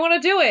like, no, I want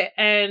to do it.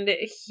 And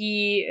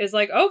he is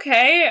like,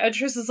 okay. And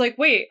Triss is like,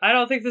 wait, I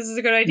don't think this is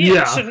a good idea.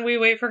 Yeah. Shouldn't we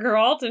wait for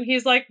Geralt? And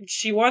he's like,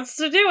 she wants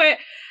to do it.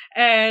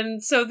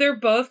 And so they're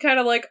both kind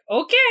of like,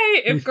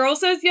 okay, if girl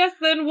says yes,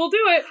 then we'll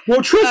do it. Well,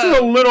 Triss is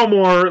a little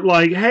more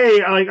like,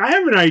 hey, like, I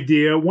have an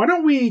idea. Why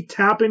don't we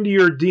tap into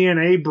your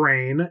DNA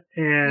brain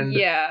and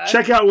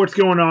check out what's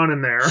going on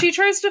in there? She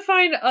tries to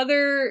find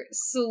other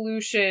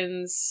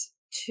solutions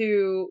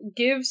to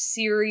give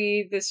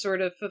Ciri this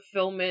sort of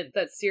fulfillment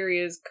that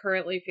Ciri is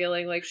currently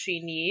feeling like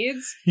she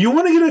needs. You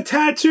want to get a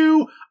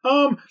tattoo?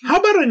 How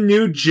about a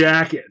new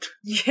jacket?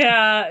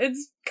 Yeah,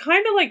 it's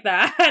kind of like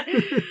that.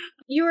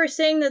 You were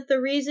saying that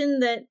the reason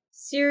that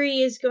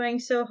Ciri is going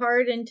so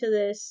hard into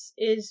this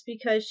is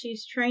because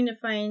she's trying to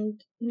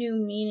find new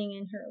meaning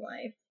in her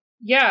life.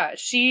 Yeah,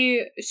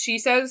 she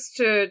says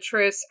to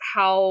Triss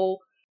how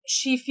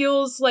she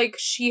feels like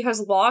she has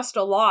lost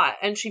a lot,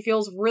 and she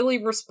feels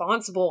really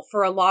responsible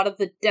for a lot of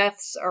the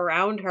deaths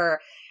around her.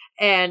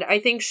 And I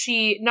think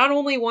she not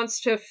only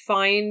wants to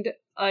find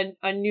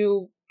a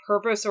new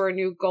purpose or a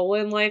new goal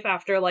in life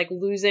after, like,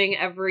 losing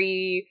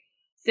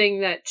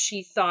everything that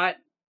she thought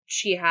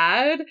she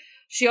had.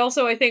 She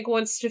also, I think,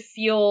 wants to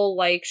feel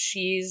like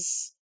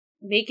she's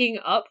making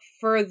up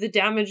for the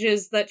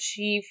damages that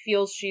she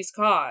feels she's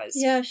caused.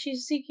 Yeah,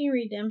 she's seeking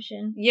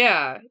redemption.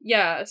 Yeah.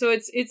 So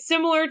it's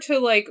similar to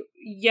like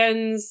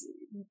Yen's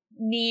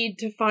need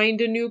to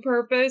find a new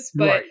purpose,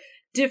 but Right.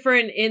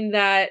 different in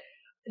that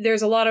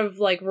there's a lot of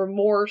like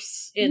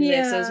remorse in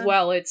this as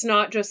well. It's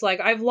not just like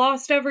I've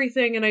lost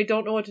everything and I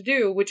don't know what to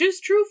do, which is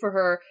true for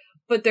her,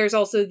 but there's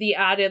also the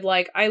added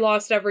like I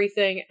lost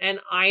everything and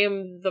I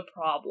am the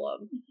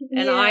problem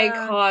and I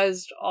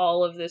caused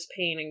all of this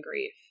pain and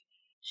grief.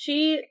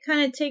 She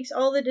kind of takes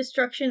all the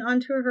destruction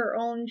onto her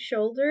own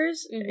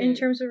shoulders in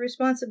terms of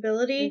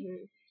responsibility,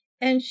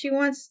 and she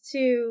wants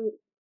to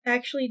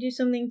actually do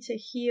something to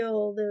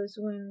heal those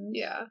wounds.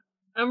 Yeah.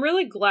 I'm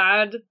really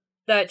glad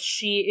that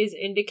she is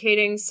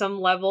indicating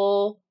some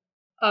level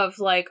of,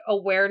 like,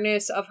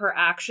 awareness of her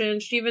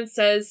actions. She even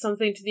says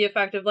something to the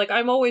effect of, like,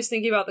 I'm always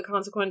thinking about the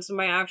consequence of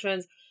my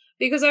actions,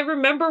 because I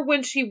remember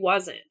when she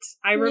wasn't.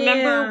 I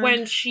remember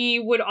when she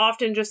would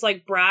often just,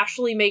 like,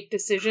 brashly make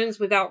decisions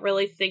without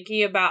really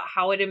thinking about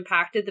how it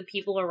impacted the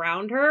people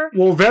around her.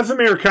 Well,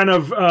 Vesemir kind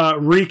of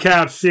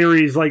recaps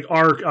Ciri's, like,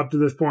 arc up to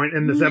this point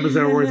in this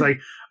episode where he's like,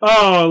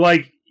 oh,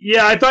 like,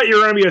 yeah, I thought you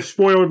were going to be a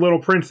spoiled little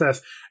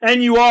princess.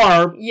 And you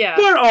are. Yeah.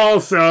 But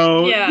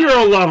also, you're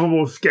a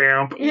lovable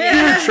scamp.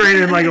 Yeah. You're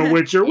training like a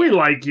witcher. We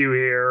like you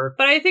here.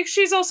 But I think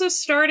she's also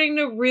starting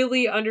to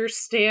really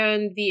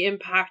understand the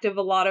impact of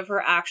a lot of her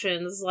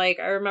actions.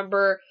 Like, I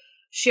remember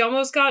she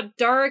almost got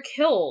Dara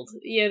killed,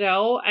 you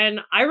know?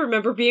 And I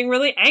remember being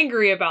really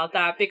angry about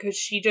that because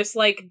she just,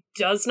 like,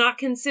 does not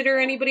consider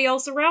anybody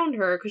else around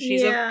her because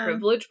she's a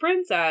privileged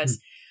princess.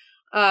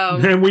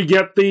 And we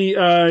get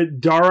the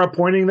Dara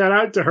pointing that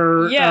out to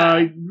her,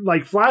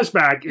 like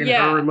flashback in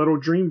her little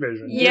dream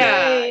vision.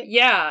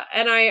 Yeah.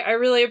 And I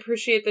really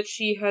appreciate that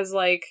she has,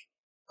 like,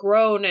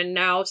 grown and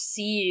now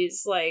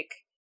sees, like,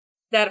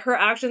 that her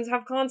actions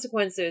have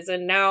consequences.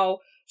 And now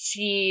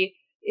she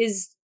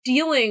is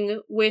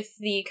dealing with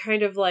the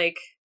kind of, like,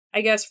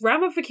 I guess,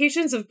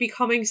 ramifications of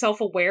becoming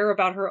self-aware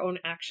about her own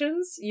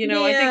actions. You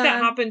know, I think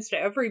that happens to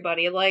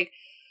everybody. Like,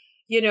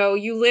 you know,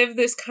 you live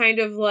this kind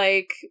of,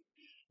 like,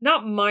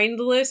 not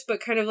mindless, but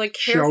kind of like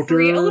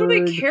carefree, sheltered. A little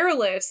bit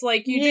careless.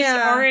 Like, you just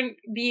aren't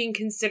being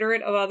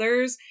considerate of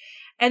others.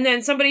 And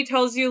then somebody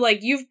tells you, like,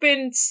 you've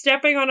been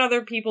stepping on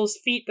other people's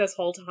feet this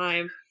whole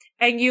time.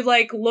 And you,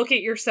 like, look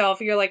at yourself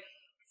and you're like,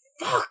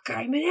 fuck,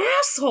 I'm an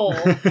asshole.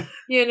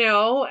 You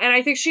know? And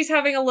I think she's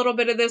having a little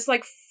bit of this,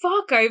 like,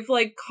 fuck, I've,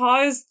 like,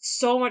 caused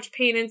so much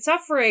pain and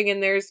suffering.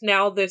 And there's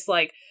now this,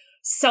 like,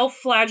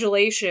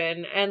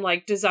 self-flagellation and,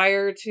 like,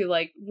 desire to,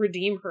 like,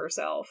 redeem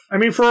herself. I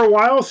mean, for a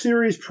while,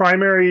 Ciri's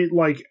primary,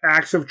 like,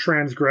 acts of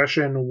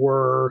transgression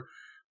were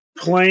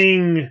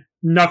playing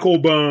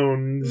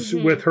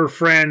knucklebones with her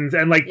friends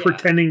and, like,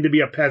 pretending to be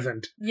a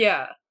peasant.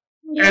 Yeah.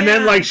 And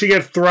then, like, she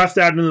gets thrust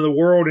out into the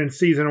world in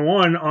season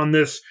 1 on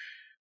this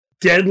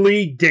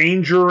deadly,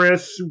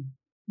 dangerous,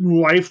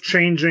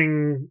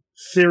 life-changing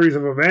series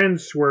of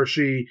events where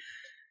she,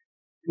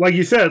 like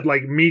you said,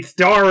 like, meets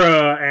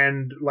Dara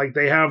and, like,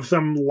 they have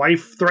some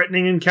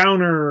life-threatening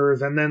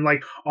encounters and then,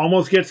 like,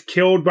 almost gets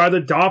killed by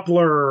the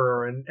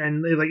Doppler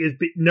and like,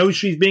 knows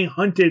she's being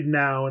hunted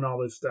now and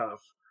all this stuff.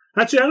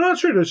 Actually, I'm not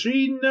sure. Does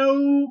she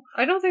know?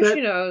 I don't think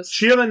she knows.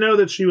 She doesn't know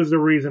that she was the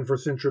reason for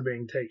Sintra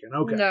being taken.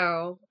 Okay.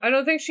 No. I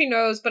don't think she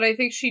knows, but I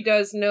think she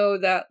does know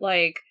that,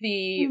 like,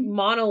 the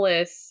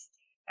monolith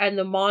and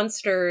the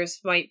monsters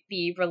might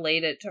be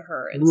related to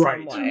her in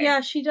some way. Yeah,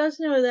 she does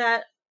know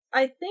that.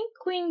 I think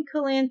Queen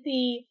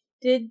Calanthe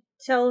did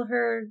tell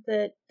her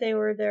that they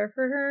were there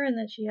for her and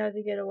that she had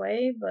to get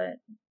away, but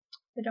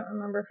I don't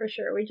remember for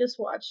sure. We just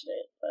watched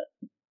it,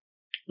 but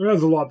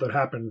there's a lot that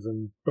happens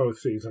in both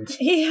seasons.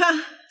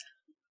 Yeah.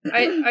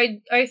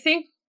 I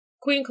think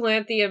Queen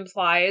Calanthe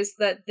implies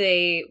that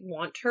they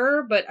want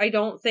her, but I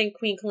don't think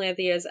Queen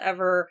Calanthe has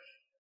ever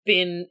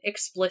been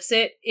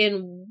explicit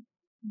in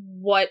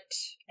what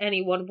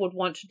anyone would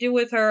want to do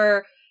with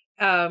her.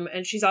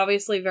 And she's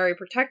obviously very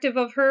protective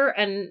of her,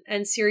 and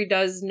Ciri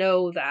does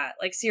know that.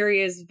 Like,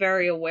 Ciri is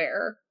very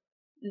aware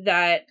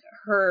that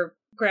her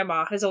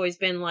grandma has always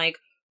been, like,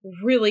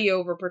 really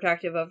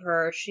overprotective of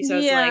her. She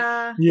says,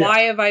 like,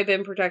 why have I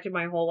been protected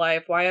my whole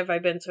life? Why have I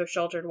been so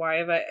sheltered? Why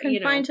have I,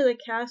 confined to the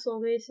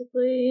castle,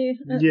 basically.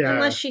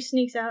 Unless she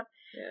sneaks out.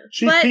 Yeah.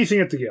 She's piecing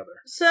it together.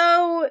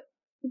 So,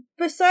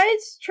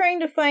 besides trying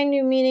to find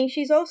new meaning,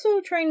 she's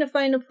also trying to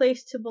find a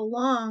place to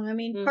belong. I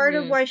mean, part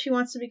of why she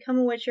wants to become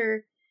a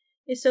Witcher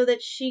is so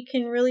that she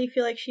can really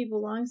feel like she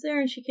belongs there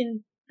and she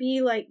can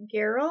be like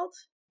Geralt.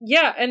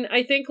 Yeah, and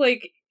I think,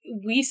 like,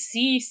 we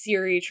see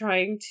Ciri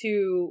trying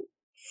to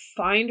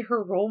find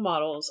her role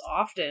models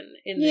often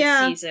in this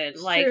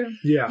season. Like,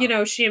 you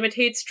know, she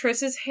imitates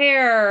Triss's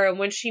hair, and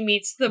when she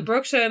meets the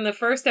Bruxa in the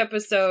first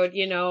episode,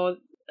 you know,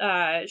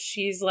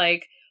 she's,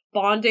 like,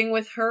 bonding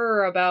with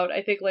her about,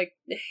 I think, like,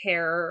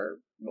 hair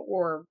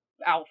or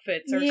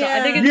outfits or something.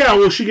 I think it's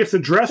well, she gets a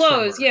dress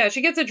clothes. from her. Yeah,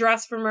 she gets a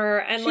dress from her,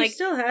 and she like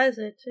still has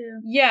it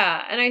too.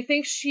 Yeah, and I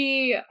think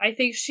she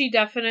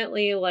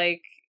definitely,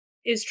 like,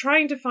 is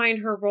trying to find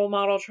her role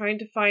model, trying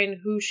to find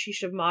who she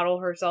should model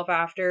herself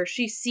after.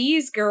 She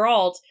sees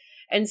Geralt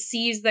and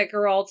sees that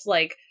Geralt,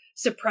 like,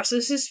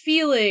 suppresses his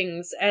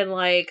feelings and,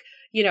 like,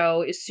 you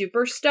know, is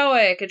super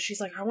stoic, and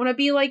she's like, I want to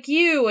be like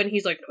you, and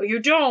he's like, no, you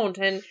don't,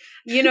 and,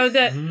 you know,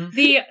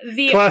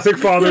 the classic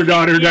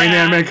father-daughter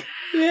dynamic.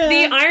 Yeah.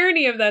 The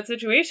irony of that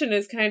situation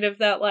is kind of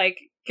that, like,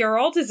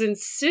 Geralt is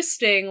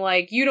insisting,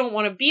 like, you don't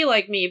want to be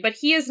like me, but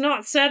he is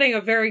not setting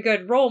a very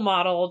good role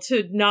model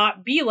to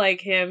not be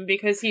like him,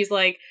 because he's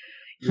like,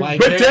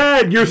 but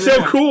Dad, you're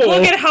so cool.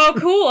 Look at how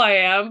cool I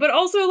am. But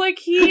also, like,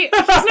 he's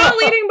not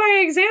leading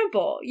by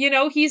example. You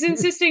know, he's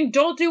insisting,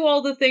 don't do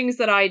all the things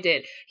that I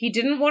did. He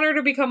didn't want her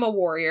to become a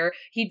warrior.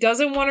 He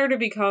doesn't want her to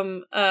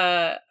become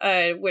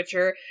a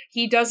witcher.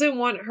 He doesn't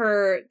want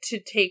her to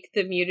take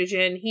the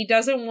mutagen. He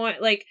doesn't want,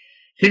 like...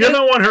 He doesn't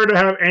want her to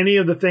have any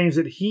of the things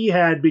that he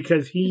had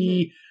because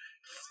he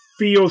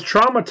feels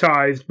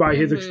traumatized by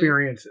his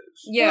experiences.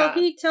 Yeah. Well,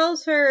 he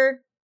tells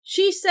her,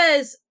 she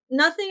says,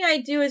 nothing I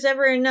do is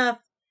ever enough.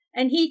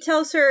 And he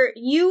tells her,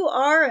 you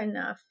are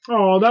enough.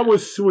 Oh, that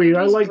was sweet.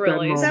 I like that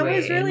really moment. That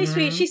was really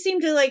sweet. She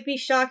seemed to, like, be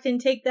shocked and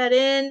take that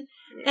in.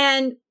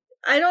 And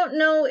I don't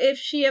know if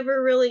she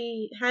ever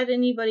really had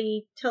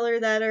anybody tell her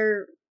that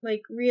or,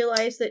 like,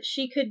 realize that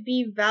she could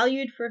be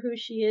valued for who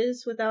she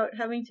is without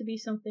having to be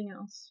something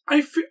else. I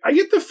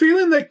get the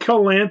feeling that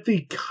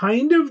Calanthe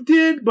kind of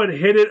did, but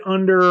hid it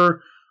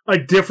under a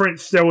different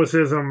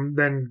stoicism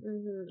than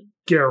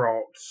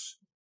Geralt's.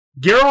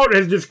 Geralt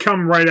has just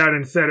come right out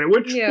and said it,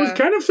 which was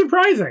kind of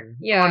surprising,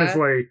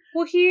 honestly.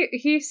 Well,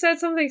 he said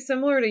something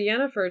similar to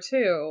Yennefer,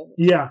 too.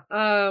 Yeah.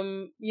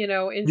 You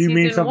know, in you season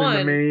mean something 1.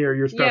 To me, or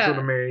you're special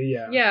to me,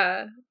 yeah.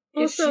 Yeah.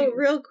 Also,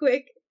 real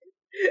quick,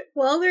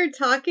 while they're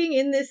talking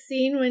in this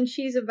scene when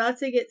she's about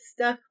to get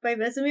stuck by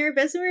Vesemir,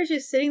 Vesemir's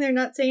just sitting there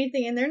not saying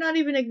anything, and they're not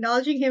even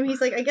acknowledging him. He's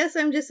like, I guess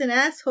I'm just an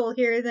asshole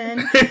here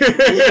then.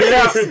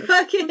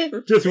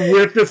 Just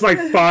with this, like,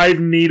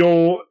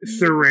 5-needle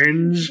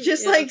syringe.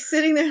 Just, like,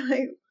 sitting there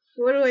like,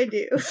 what do I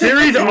do?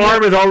 Ciri's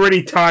arm is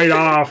already tied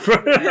off.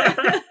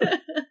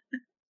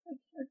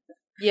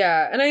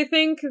 Yeah, and I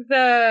think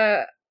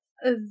the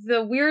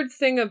weird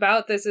thing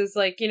about this is,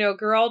 like, you know,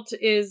 Geralt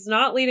is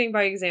not leading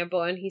by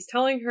example, and he's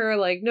telling her,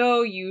 like,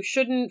 no, you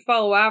shouldn't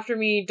follow after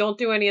me, don't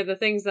do any of the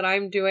things that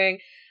I'm doing,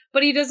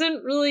 but he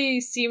doesn't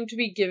really seem to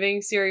be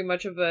giving Ciri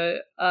much of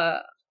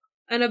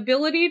an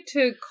ability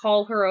to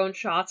call her own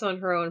shots on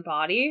her own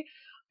body.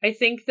 I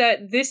think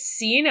that this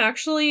scene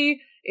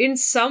actually, in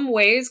some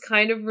ways,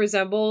 kind of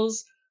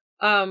resembles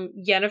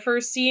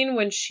Yennefer's scene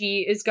when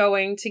she is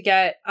going to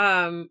get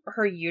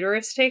her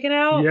uterus taken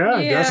out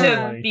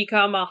definitely. to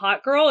become a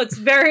hot girl. It's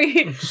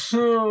very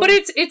but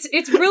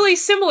it's really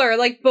similar.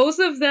 Like, both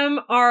of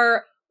them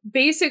are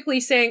basically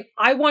saying,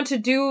 I want to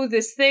do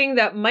this thing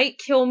that might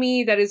kill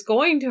me, that is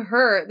going to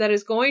hurt, that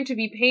is going to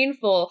be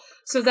painful,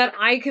 so that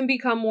I can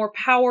become more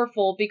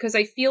powerful, because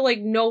I feel like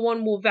no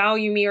one will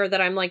value me, or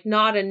that I'm, like,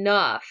 not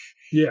enough.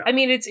 Yeah. I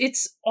mean,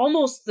 it's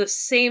almost the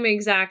same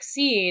exact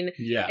scene,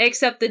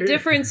 except the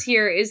difference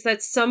here is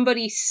that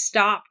somebody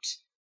stopped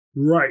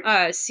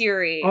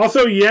Ciri.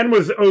 Also, Yen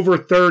was over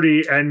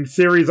 30 and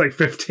Ciri's like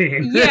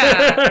 15.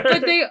 Yeah,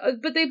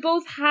 but they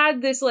both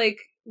had this, like,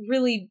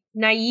 really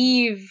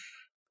naive,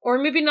 or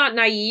maybe not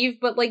naive,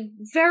 but, like,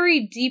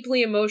 very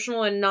deeply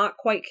emotional and not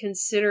quite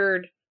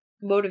considered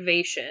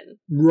motivation.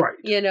 Right.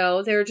 You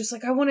know, they were just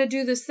like, I want to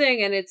do this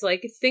thing, and it's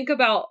like, think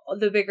about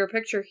the bigger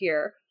picture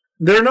here.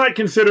 They're not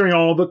considering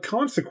all the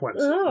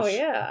consequences. Oh,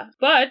 yeah.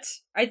 But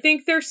I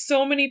think there's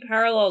so many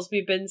parallels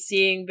we've been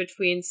seeing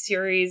between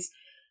Ciri's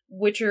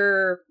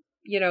Witcher,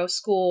 you know,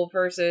 school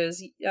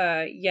versus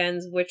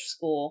Yen's witch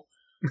school.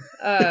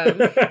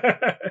 And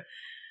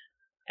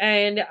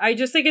I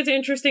just think it's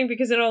interesting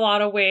because in a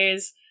lot of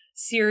ways,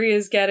 Ciri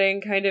is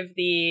getting kind of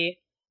the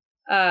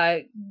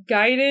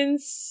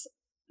guidance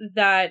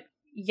that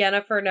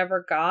Yennefer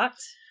never got.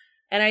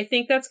 And I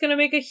think that's going to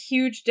make a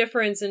huge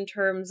difference in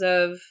terms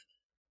of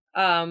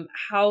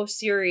how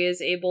Ciri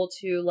is able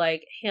to,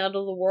 like,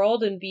 handle the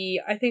world and be,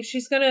 I think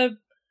she's gonna,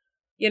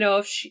 you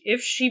know,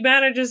 if she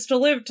manages to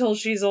live till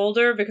she's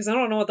older, because I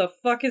don't know what the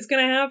fuck is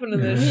gonna happen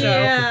in this show.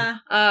 Yeah.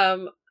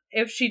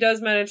 If she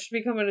does manage to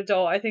become an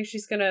adult, I think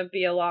she's gonna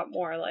be a lot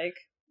more, like,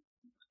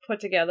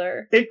 put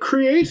together. It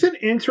creates an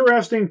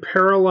interesting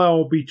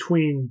parallel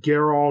between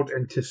Geralt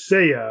and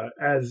Tissaia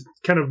as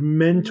kind of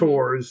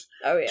mentors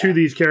to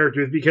these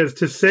characters, because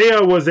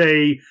Tissaia was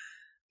a,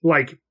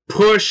 like,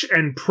 push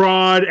and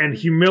prod and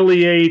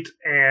humiliate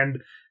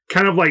and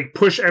kind of, like,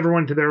 push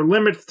everyone to their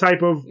limits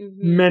type of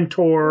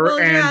mentor. Well,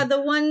 and yeah,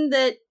 the one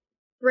that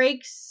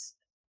breaks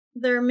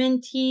their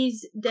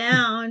mentees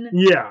down.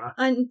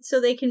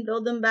 So they can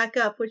build them back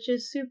up, which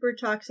is super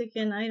toxic,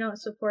 and I don't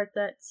support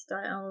that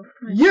style.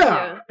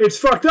 It's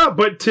fucked up,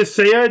 but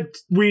Tissaia,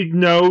 we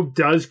know,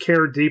 does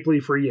care deeply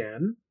for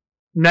Yen.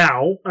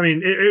 Now, I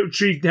mean,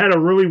 she had a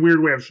really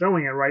weird way of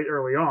showing it right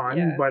early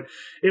on, but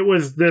it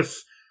was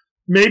this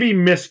maybe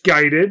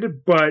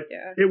misguided, but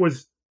it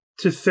was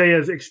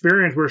Tissaia's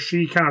experience where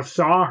she kind of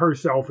saw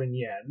herself in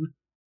Yen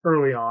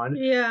early on.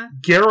 Yeah.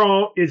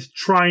 Geralt is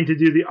trying to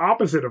do the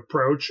opposite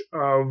approach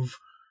of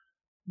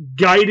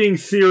guiding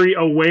Ciri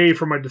away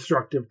from a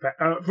destructive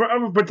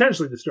from a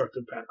potentially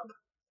destructive path.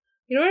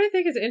 You know what I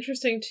think is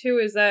interesting too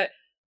is that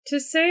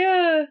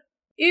Tissaia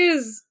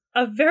is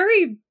a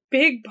very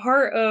big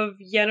part of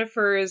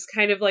Yennefer's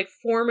kind of like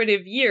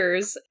formative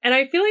years, and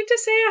I feel like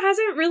Tissaia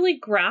hasn't really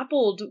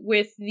grappled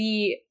with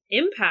the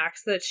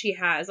impacts that she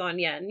has on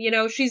Yen. You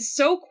know, she's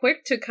so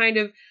quick to kind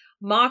of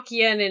mock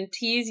Yen and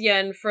tease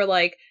Yen for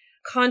like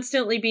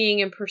constantly being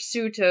in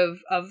pursuit of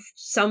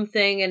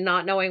something and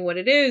not knowing what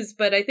it is,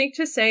 but I think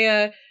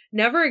Tissaia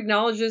never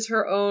acknowledges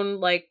her own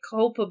like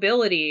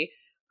culpability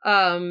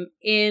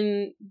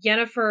in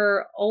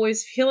Yennefer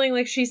always feeling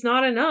like she's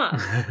not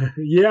enough.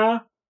 Yeah.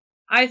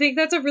 I think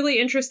that's a really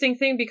interesting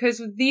thing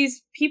because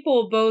these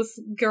people, both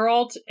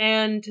Geralt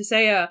and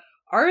Tissaia,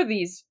 are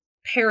these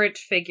parent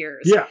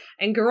figures. Yeah.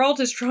 And Geralt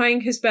is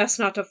trying his best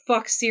not to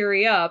fuck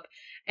Ciri up,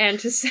 and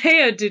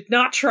Tissaia did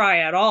not try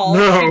at all.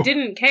 No. She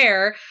didn't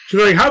care.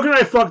 She's like, how can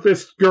I fuck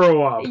this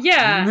girl up?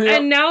 Yeah, Yep.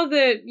 and now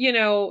that, you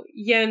know,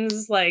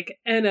 Yen's like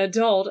an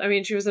adult, I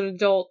mean, she was an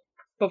adult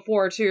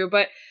before too,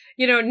 but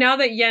you know, now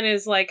that Yen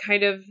is like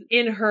kind of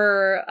in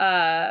her,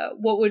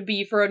 what would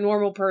be for a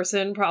normal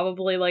person,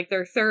 probably like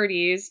their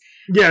 30s.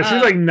 Yeah,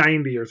 she's like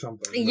 90 or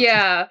something. But.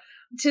 Yeah.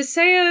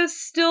 Tissaia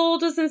still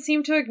doesn't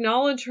seem to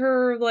acknowledge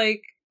her,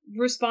 like,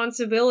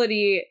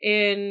 responsibility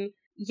in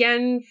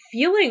Yen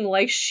feeling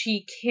like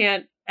she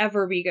can't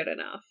ever be good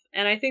enough.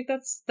 And I think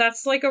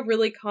that's like a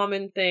really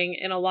common thing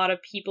in a lot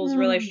of people's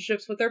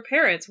relationships with their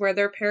parents, where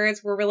their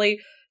parents were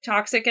really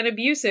toxic and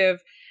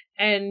abusive.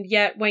 And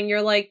yet when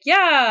you're like,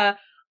 yeah,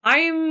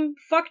 I'm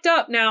fucked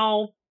up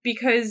now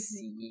because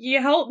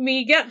you helped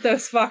me get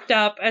this fucked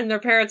up, and their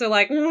parents are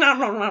like,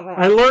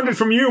 I learned it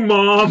from you,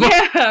 Mom.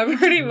 Yeah,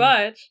 pretty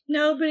much.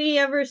 Nobody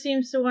ever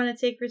seems to want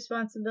to take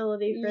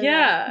responsibility for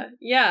that.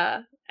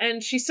 Yeah.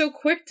 And she's so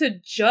quick to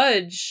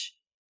judge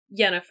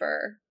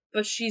Yennefer,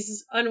 but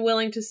she's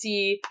unwilling to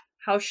see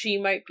how she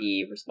might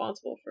be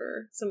responsible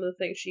for some of the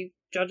things she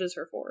judges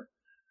her for.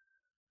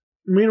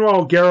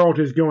 Meanwhile, Geralt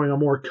is going a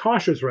more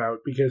cautious route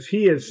because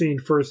he has seen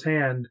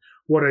firsthand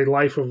what a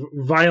life of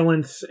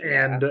violence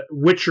and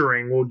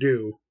witchering will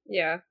do.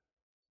 Yeah.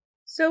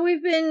 So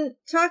we've been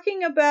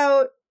talking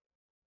about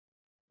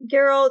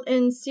Geralt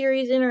and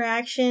Ciri's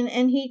interaction,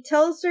 and he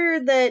tells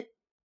her that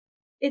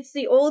it's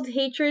the old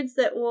hatreds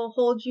that will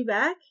hold you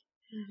back.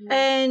 Mm-hmm.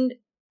 And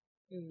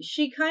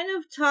she kind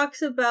of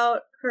talks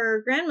about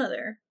her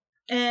grandmother.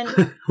 And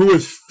who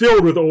is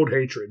filled with old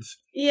hatreds.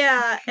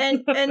 Yeah,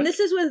 and this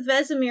is with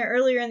Vesemir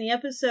earlier in the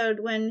episode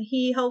when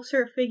he helps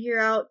her figure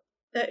out,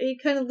 he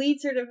kind of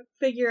leads her to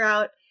figure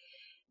out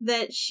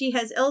that she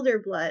has elder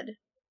blood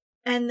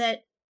and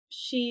that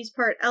she's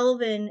part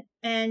elven,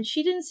 and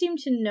she didn't seem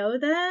to know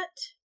that.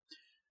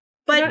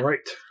 But right.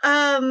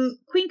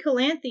 Queen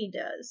Calanthe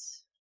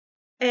does.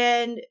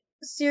 And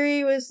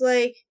Ciri was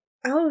like,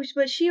 oh,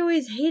 but she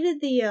always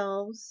hated the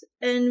elves.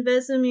 And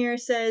Vesemir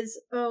says,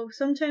 oh,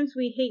 sometimes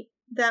we hate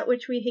that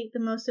which we hate the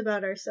most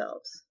about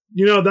ourselves.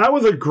 You know, that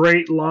was a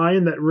great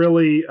line that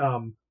really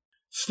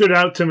stood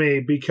out to me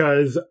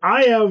because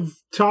I have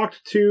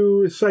talked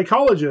to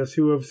psychologists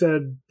who have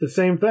said the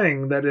same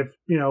thing, that if,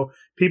 you know,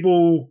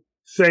 people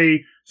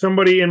say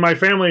somebody in my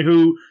family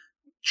who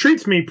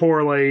treats me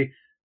poorly,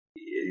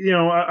 you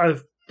know, a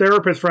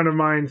therapist friend of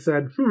mine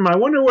said, I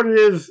wonder what it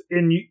is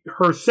in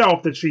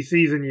herself that she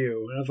sees in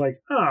you. And I was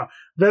like,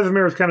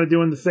 Vesemir is kind of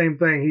doing the same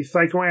thing. He's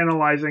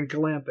psychoanalyzing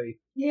Calanthe.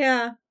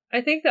 Yeah. I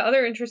think the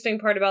other interesting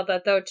part about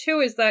that, though, too,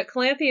 is that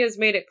Calanthe has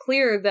made it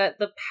clear that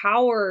the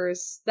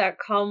powers that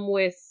come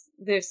with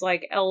this,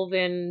 like,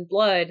 elven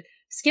blood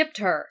skipped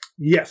her.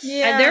 Yes.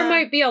 Yeah. And there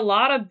might be a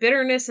lot of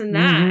bitterness in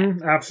that.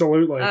 Mm-hmm,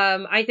 absolutely.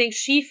 I think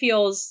she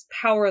feels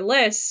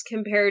powerless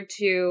compared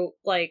to,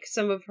 like,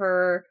 some of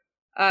her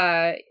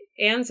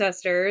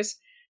ancestors,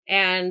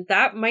 and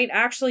that might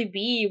actually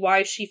be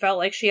why she felt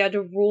like she had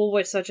to rule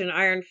with such an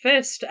iron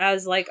fist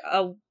as, like,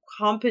 a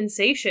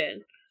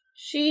compensation.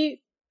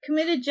 She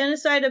committed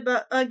genocide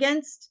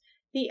against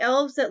the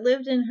elves that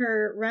lived in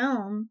her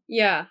realm.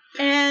 Yeah.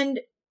 And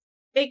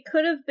it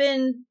could have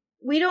been,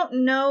 we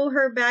don't know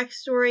her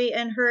backstory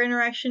and her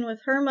interaction with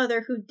her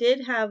mother, who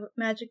did have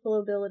magical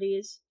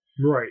abilities.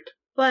 Right.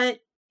 But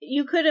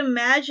you could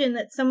imagine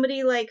that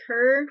somebody like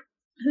her,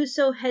 who's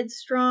so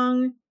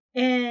headstrong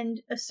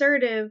and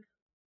assertive,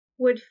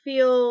 would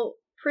feel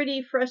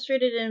pretty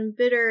frustrated and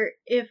bitter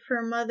if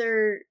her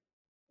mother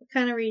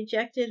kind of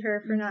rejected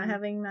her for not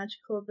having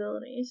magical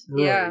abilities.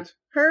 Right. Yeah.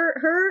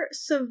 Her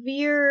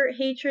severe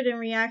hatred and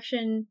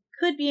reaction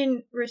could be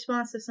in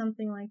response to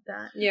something like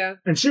that. Yeah.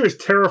 And she was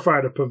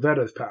terrified of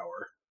Pavetta's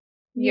power.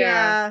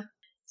 Yeah.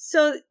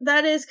 So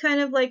that is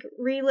kind of like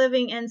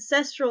reliving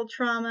ancestral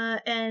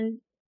trauma, and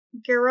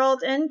Geralt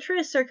and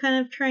Triss are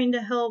kind of trying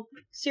to help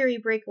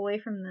Ciri break away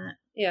from that.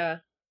 Yeah.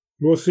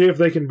 We'll see if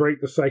they can break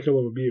the cycle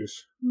of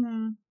abuse.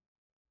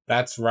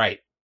 That's right.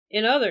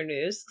 In other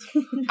news.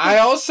 I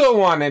also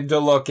wanted to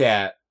look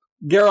at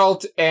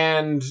Geralt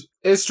and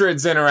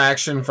Istrid's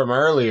interaction from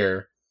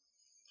earlier.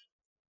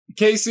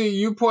 Casey,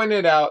 you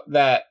pointed out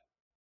that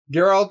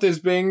Geralt is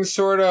being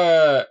sort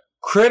of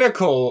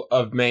critical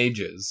of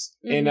mages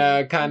in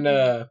a kind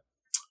of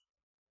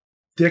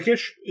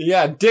Dickish?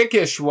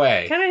 dickish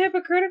way. Kind of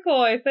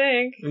hypocritical, I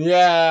think.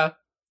 Yeah,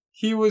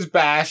 he was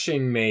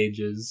bashing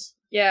mages.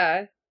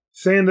 Yeah.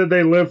 Saying that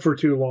they live for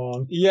too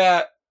long.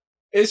 Yeah,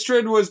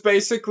 Istrid was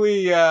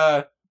basically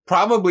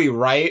probably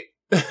right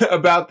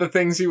about the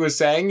things he was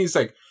saying. He's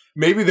like,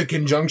 maybe the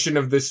conjunction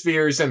of the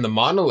spheres and the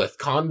monolith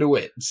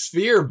conduit,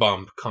 sphere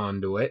bump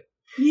conduit.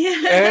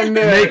 Yeah. And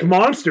Make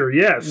monster,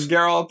 yes.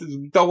 Geralt,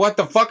 what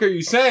the fuck are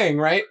you saying,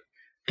 right?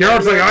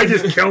 Geralt's like, I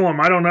just kill him.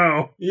 I don't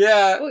know.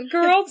 Yeah. Well,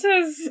 Geralt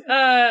says,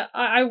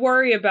 I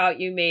worry about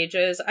you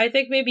mages. I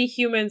think maybe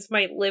humans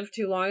might live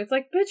too long. It's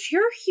like, bitch,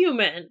 you're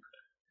human.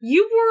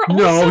 You were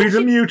also... No, he's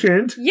a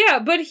mutant. Yeah,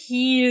 but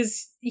he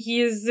is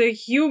a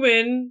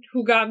human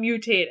who got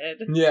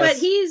mutated. Yes.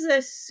 But he's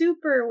a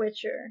super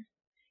witcher.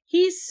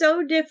 He's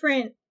so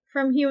different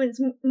from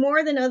humans,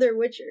 more than other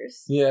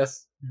witchers.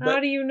 Yes. How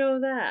do you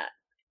know that?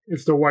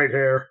 It's the white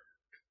hair.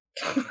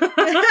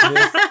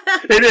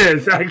 It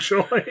is,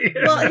 actually.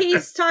 Well,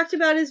 he's talked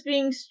about as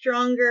being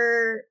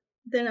stronger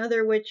than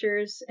other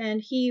witchers,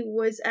 and he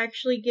was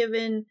actually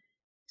given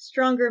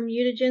stronger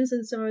mutagens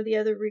than some of the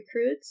other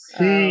recruits.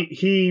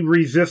 He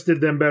resisted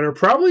them better,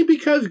 probably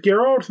because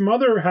Geralt's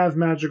mother has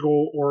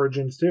magical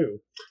origins too.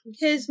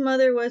 His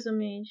mother was a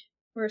mage,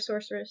 or a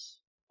sorceress.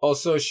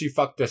 Also, she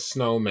fucked a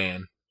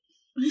snowman.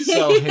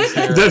 So his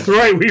hair... That's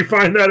right, we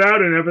find that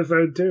out in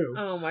episode 2.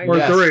 Oh my Or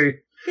god. Yes. 3.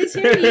 His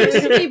hair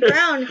used to be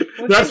brown.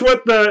 That's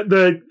what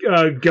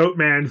the goat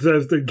man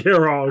says to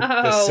Geralt.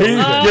 Oh,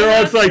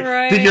 Geralt's that's like,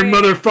 right. did your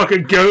mother fuck a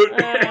goat?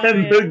 Oh,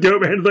 and the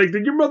goat man's like,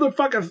 did your mother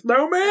fuck a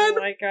snowman? Oh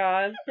my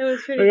god. It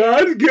was pretty Yeah,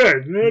 good. that's good.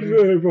 That's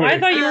really funny. I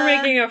thought you were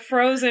making a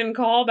Frozen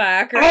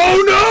callback.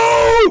 Oh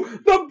no!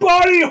 The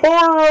body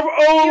horror of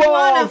You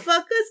wanna Olaf!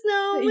 fuck a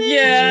snowman?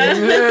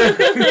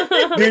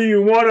 Yeah. Do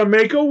you want to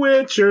make a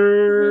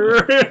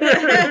witcher?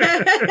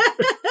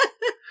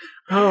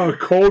 Oh,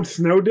 cold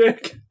snow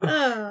dick?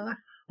 Oh.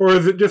 Or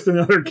is it just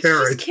another It's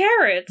carrot? just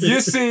carrots. You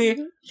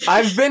see,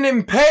 I've been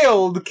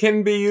impaled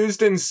can be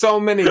used in so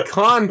many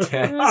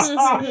contexts.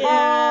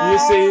 Yeah. You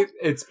see,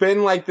 it's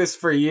been like this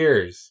for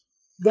years.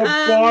 The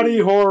body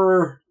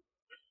horror.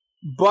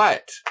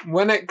 But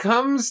when it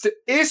comes to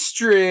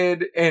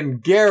Istrid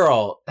and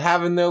Geralt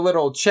having their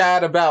little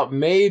chat about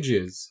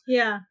mages,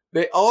 Yeah.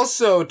 they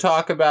also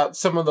talk about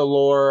some of the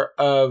lore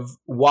of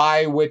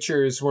why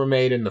witchers were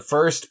made in the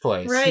first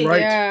place. Right.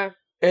 Right. Yeah.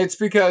 It's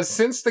because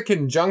since the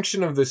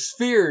conjunction of the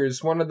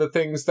spheres, one of the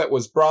things that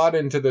was brought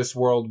into this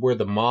world were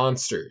the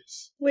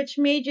monsters. Which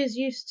mages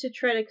used to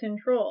try to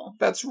control.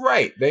 That's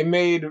right. They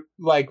made,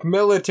 like,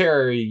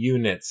 military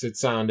units, it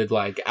sounded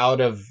like, out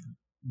of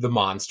the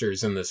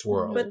monsters in this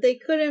world. But they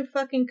couldn't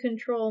fucking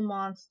control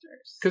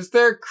monsters. Because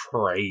they're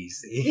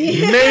crazy.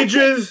 Yeah.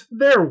 Mages,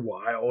 they're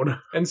wild.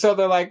 And so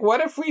they're like,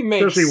 what if we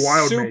make Especially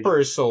wild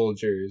super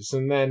soldiers?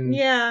 And then...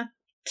 Yeah.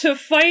 To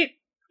fight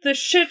the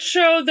shit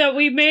show that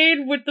we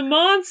made with the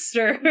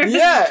monster.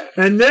 Yeah.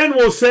 And then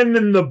we'll send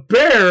in the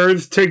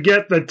bears to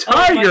get the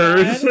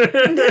tigers.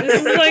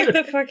 This is like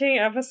the fucking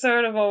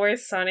episode of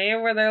Always Sunny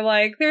where they're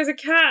like, there's a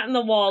cat in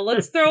the wall.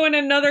 Let's throw in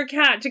another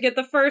cat to get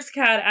the first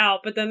cat out.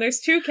 But then there's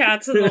 2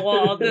 cats in the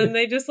wall. Then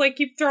they just like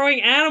keep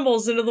throwing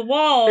animals into the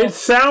wall. It's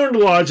sound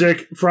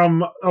logic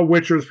from a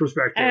witcher's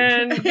perspective.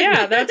 And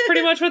yeah, that's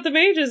pretty much what the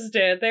mages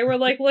did. They were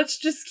like, let's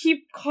just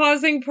keep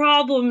causing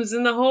problems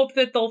in the hope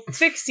that they'll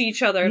fix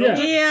each other.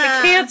 Yeah.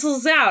 It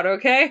cancels out,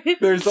 okay?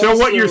 There's So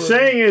what also- you're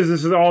saying is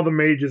this is all the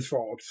mage's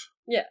fault.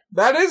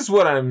 That is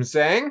what I'm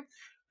saying.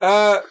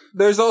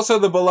 There's also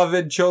the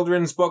beloved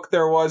children's book,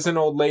 There Was an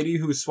Old Lady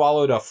Who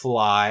Swallowed a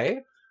Fly.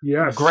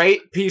 Yes.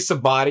 Great piece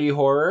of body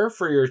horror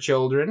for your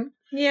children.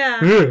 Yeah.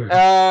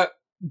 Ugh.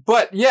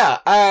 But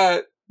yeah,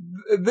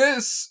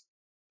 this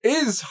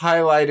is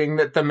highlighting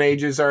that the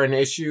mages are an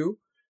issue.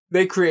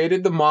 They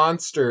created the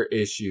monster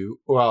issue.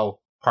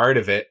 Well, part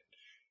of it.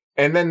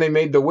 And then they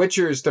made the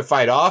witchers to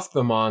fight off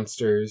the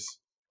monsters.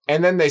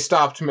 And then they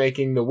stopped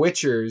making the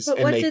witchers But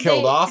and what they did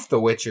killed they- off the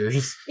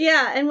witchers.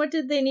 Yeah, and what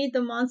did they need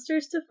the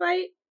monsters to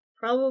fight?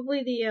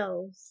 Probably the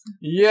elves.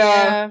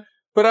 Yeah.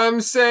 But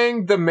I'm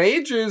saying the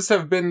mages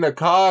have been the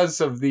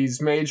cause of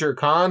these major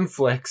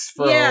conflicts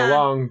for Yeah. a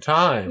long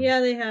time.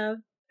 Yeah, they have.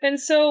 And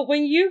so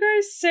when you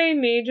guys say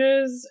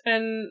mages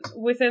and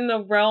within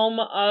the realm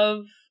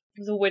of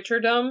the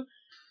Witcherdom,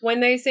 when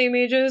they say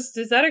mages,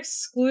 does that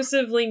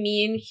exclusively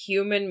mean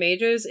human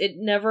mages? It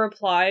never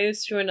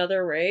applies to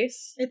another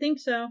race? I think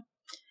so.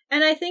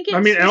 And I think it I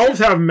mean, elves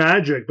have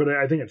magic, but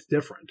I think it's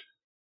different.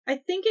 I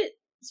think it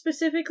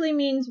specifically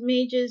means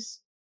mages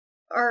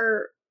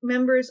are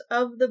members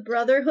of the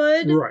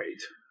Brotherhood,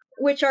 Right.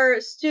 which are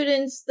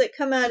students that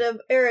come out of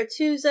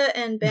Aretusa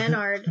and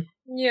Banard.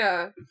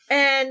 Yeah.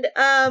 And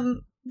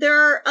there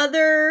are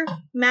other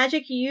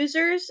magic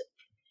users.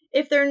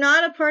 If they're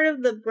not a part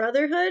of the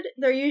Brotherhood,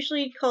 they're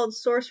usually called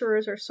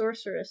sorcerers or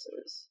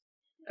sorceresses.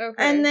 Okay.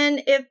 And then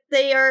if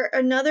they are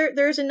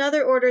there's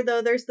another order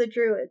though, there's the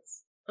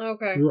druids.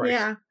 Okay. Right.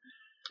 Yeah.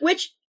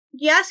 Which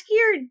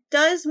Jaskier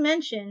does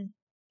mention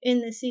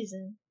in the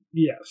season.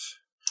 Yes.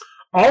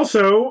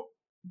 Also,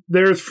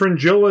 there's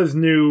Fringilla's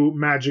new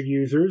magic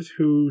users,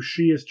 who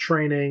she is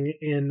training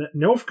in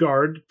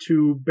Nilfgaard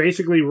to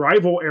basically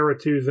rival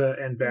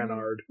Aretuza and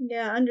Banard.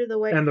 Yeah, under the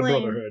White And the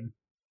Flame. Brotherhood.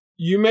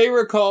 You may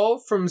recall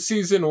from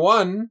season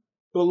 1,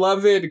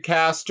 beloved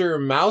caster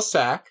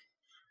Mousak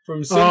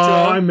from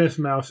Sintra. Oh, I miss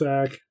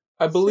Mousak.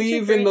 I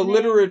believe Such a in the great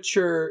name.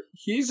 literature,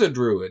 he's a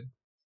druid.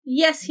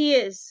 Yes, he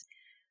is.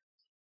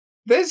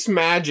 This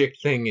magic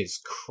thing is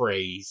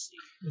crazy.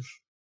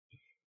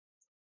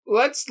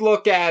 Let's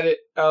look at it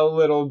a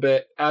little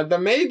bit. The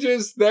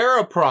mages, they're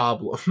a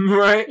problem,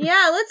 right?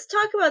 Yeah, let's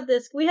talk about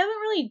this. We haven't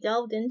really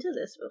delved into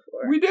this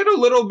before. We did a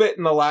little bit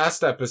in the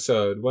last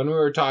episode when we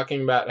were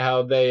talking about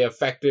how they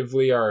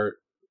effectively are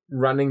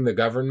running the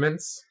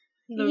governments.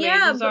 The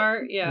Yeah, mages but-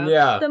 are, yeah.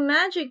 Yeah. The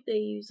magic they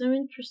use. I'm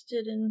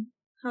interested in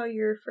how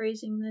you're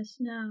phrasing this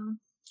now.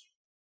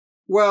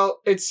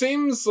 Well, it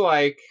seems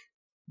like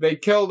they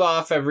killed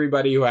off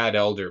everybody who had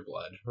elder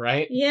blood,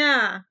 right?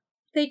 Yeah,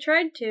 they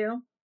tried to.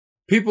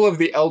 People of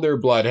the elder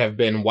blood have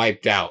been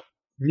wiped out.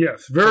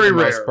 Yes, For very the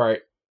most rare.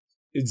 part.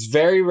 It's a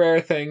very rare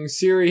thing.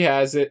 Ciri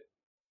has it.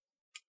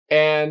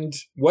 And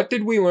what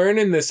did we learn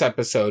in this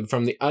episode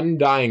from the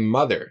Undying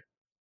Mother?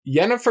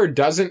 Yennefer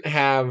doesn't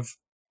have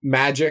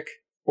magic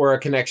or a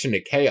connection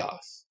to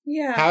chaos.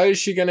 Yeah. How is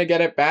she going to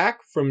get it back?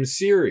 From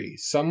Ciri,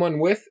 someone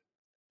with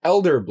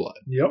elder blood.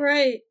 Yep.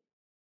 Right.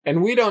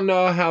 And we don't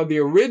know how the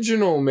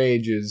original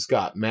mages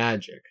got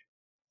magic.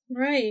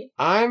 Right.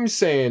 I'm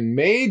saying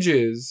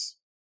mages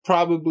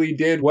probably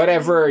did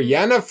whatever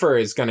Yennefer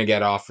is going to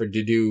get offered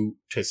to do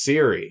to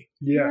Ciri.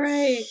 Yes.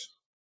 Right.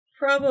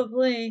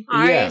 Probably.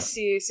 Yeah. I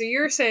see. So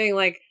you're saying,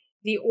 like,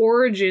 the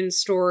origin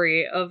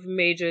story of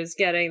mages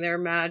getting their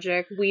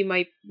magic, we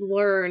might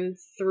learn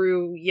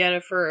through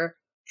Yennefer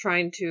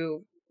trying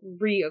to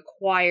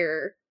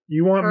reacquire.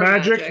 You want Her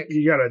magic? magic.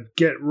 You gotta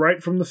get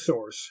right from the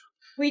source.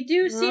 We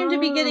do seem to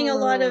be getting a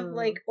lot of Oh.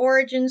 like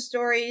origin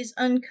stories,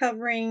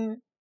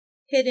 uncovering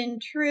hidden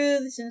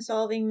truths and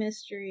solving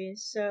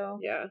mysteries. So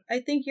Yeah. I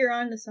think you're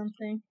onto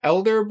something.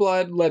 Elder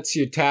blood lets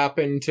you tap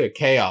into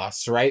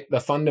chaos, right? The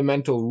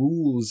fundamental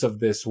rules of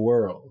this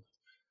world.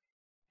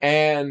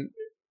 And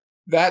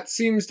that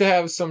seems to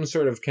have some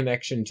sort of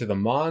connection to the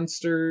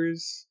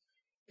monsters.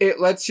 It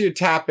lets you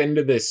tap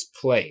into this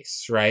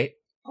place, right?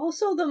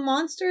 Also, the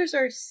monsters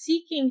are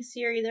seeking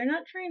Ciri. They're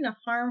not trying to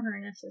harm her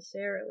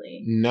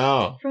necessarily.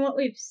 No. From what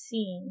we've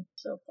seen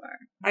so far.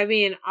 I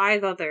mean, I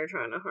thought they were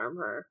trying to harm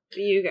her, but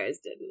you guys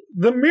didn't.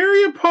 The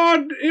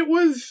Myriapod, it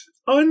was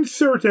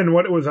uncertain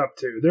what it was up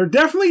to. They're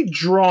definitely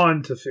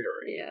drawn to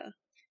Ciri. Yeah.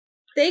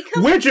 They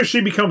come Which, if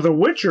she becomes a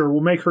Witcher, will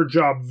make her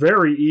job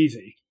very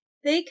easy.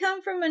 They come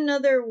from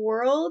another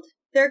world.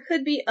 There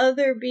could be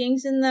other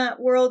beings in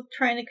that world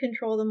trying to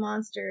control the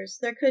monsters.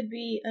 There could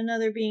be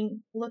another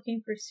being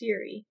looking for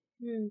Ciri.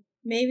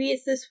 Maybe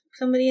it's this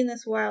somebody in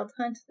this wild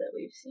hunt that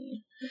we've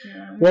seen.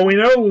 Yeah. Well, we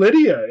know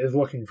Lydia is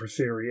looking for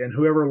Ciri, and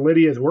whoever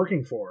Lydia is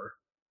working for.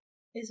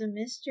 Is a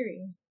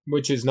mystery.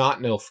 Which is not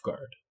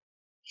Nilfgaard.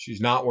 She's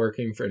not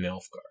working for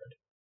Nilfgaard.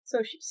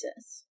 So she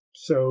says.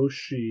 So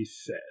she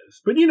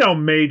says. But you know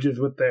mages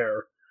with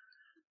their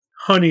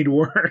honeyed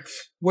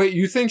words. Wait,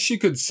 you think she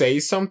could say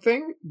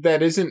something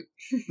that isn't,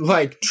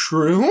 like,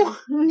 true?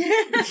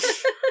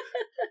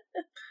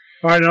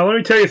 All right, now let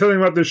me tell you something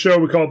about this show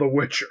we call The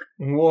Witcher.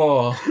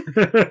 Whoa.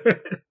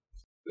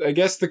 I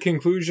guess the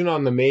conclusion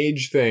on the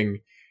mage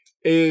thing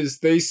is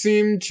they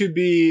seem to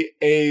be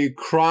a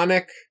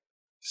chronic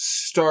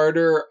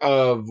starter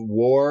of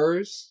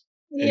wars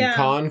and Yeah.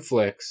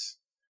 conflicts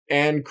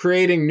and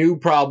creating new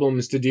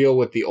problems to deal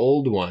with the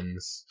old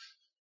ones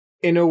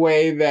in a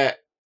way that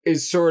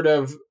is sort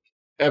of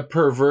a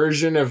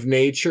perversion of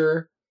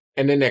nature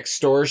and an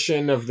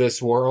extortion of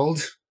this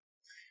world.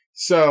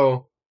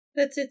 So,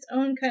 That's its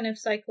own kind of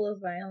cycle of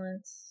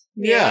violence.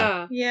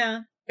 yeah.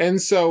 Yeah. And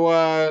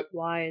so,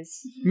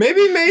 Wise.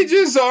 maybe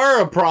mages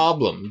are a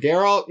problem.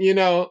 Geralt, you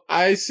know,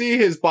 I see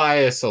his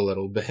bias a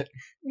little bit.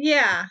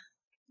 Yeah.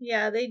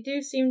 Yeah, they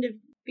do seem to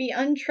be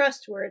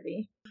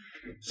untrustworthy.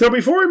 So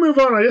before we move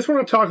on, I just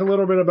want to talk a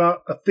little bit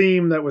about a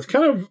theme that was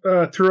kind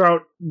of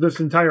throughout this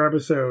entire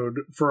episode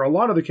for a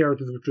lot of the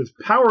characters, which is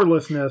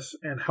powerlessness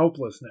and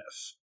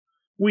helplessness.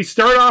 We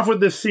start off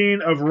with this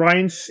scene of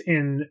Reince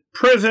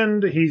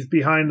imprisoned. He's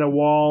behind a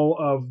wall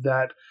of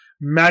that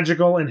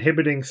magical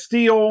inhibiting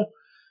steel.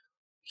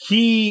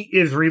 He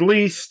is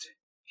released.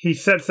 He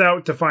sets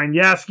out to find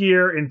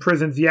Jaskier,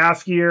 imprisons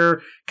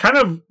Jaskier, kind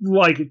of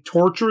like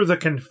tortures a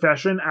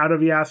confession out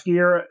of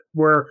Jaskier,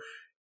 where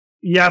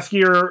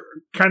Jaskier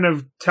kind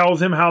of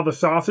tells him how the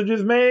sausage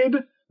is made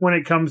when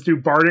it comes to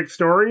bardic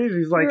stories.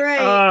 He's like,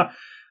 Right.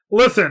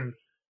 Listen,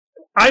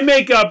 I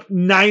make up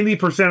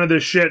 90% of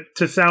this shit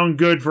to sound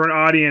good for an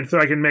audience so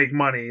I can make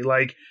money.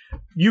 Like,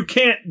 you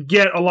can't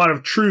get a lot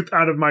of truth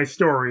out of my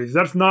stories.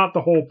 That's not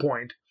the whole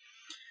point.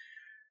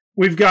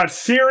 We've got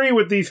Ciri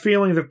with these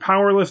feelings of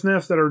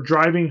powerlessness that are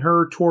driving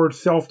her towards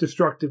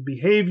self-destructive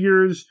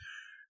behaviors.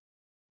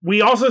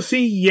 We also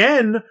see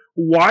Yen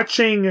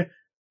watching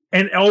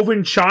an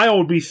elven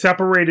child be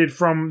separated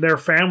from their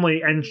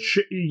family, and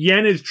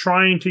Yen is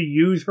trying to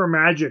use her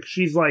magic.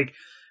 She's like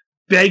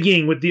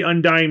begging with the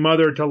Undying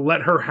Mother to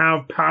let her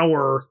have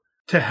power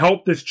to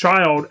help this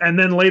child. And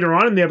then later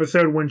on in the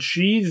episode, when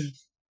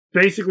she's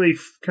basically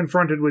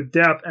confronted with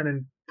death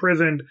and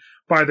imprisoned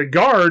by the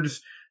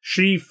guards,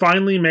 she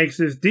finally makes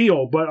this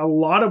deal. But a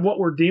lot of what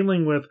we're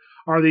dealing with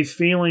are these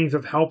feelings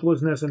of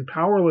helplessness and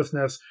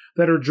powerlessness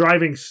that are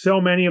driving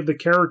so many of the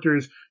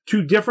characters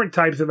to different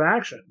types of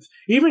actions.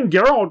 Even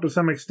Geralt, to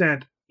some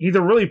extent, he's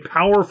a really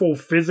powerful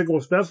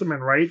physical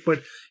specimen, right?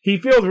 But he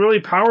feels really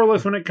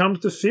powerless when it comes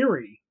to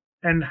Ciri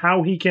and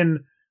how he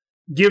can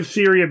give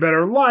Ciri a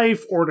better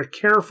life or to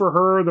care for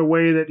her the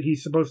way that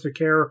he's supposed to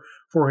care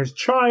for his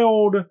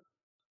child.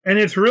 And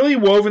it's really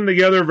woven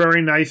together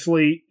very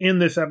nicely in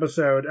this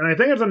episode. And I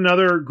think it's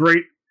another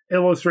great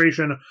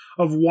illustration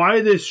of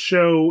why this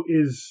show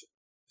is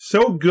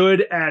so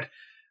good at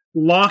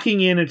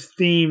locking in its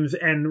themes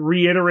and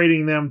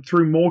reiterating them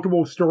through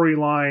multiple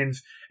storylines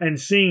and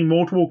seeing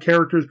multiple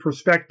characters'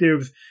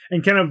 perspectives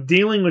and kind of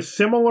dealing with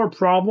similar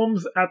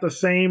problems at the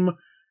same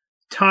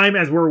time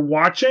as we're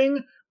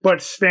watching,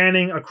 but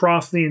spanning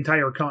across the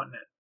entire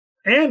continent.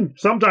 And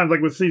sometimes,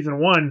 like with season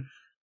 1,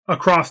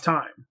 across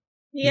time.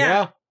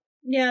 Yeah,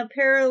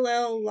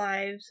 parallel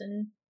lives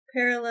and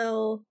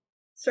parallel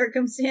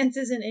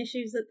circumstances and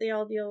issues that they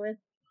all deal with.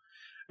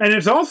 And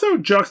it's also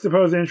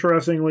juxtaposed,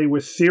 interestingly,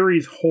 with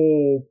Ciri's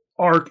whole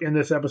arc in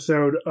this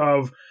episode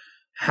of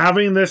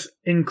having this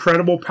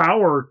incredible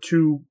power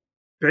to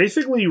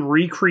basically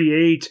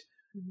recreate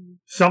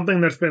something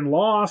that's been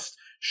lost.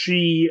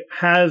 She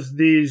has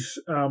these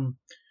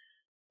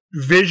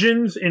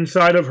visions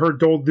inside of her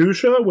Dol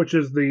Dusha, which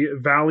is the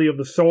Valley of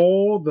the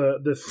Soul,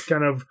 this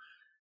kind of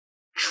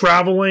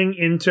traveling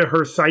into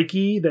her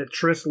psyche that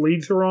Triss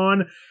leads her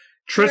on.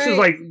 Triss is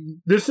like,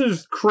 this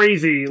is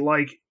crazy.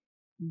 Like,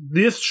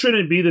 this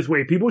shouldn't be this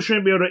way. People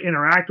shouldn't be able to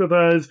interact with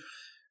us.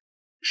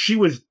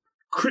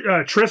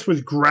 Triss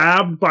was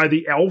grabbed by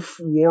the elf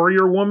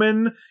warrior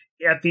woman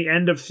at the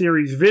end of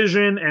Ciri's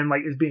vision and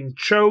like is being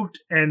choked.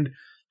 And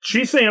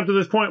she's saying up to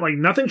this point, like,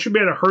 nothing should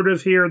be able to hurt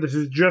us here. This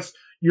is just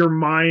your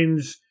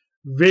mind's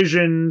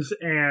visions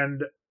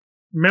and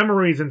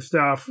memories and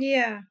stuff.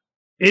 Yeah.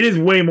 It is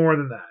way more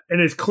than that.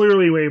 And it's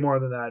clearly way more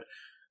than that.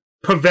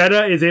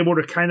 Pavetta is able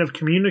to kind of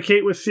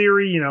communicate with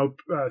Ciri,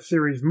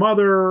 Ciri's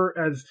mother,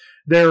 as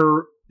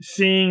they're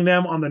seeing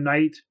them on the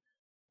night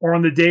or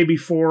on the day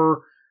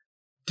before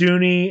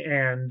Dooney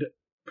and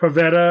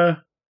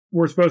Pavetta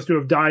were supposed to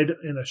have died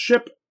in a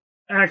ship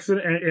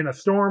accident, in a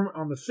storm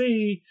on the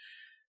sea.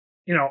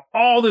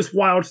 All this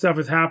wild stuff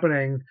is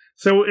happening.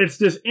 So it's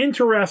this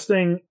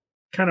interesting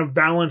kind of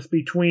balance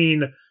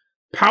between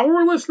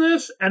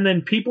powerlessness and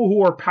then people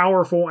who are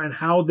powerful and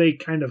how they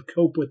kind of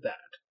cope with that.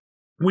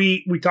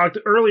 We talked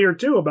earlier,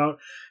 too, about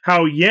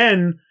how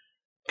Yen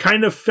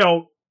kind of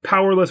felt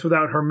powerless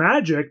without her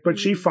magic, but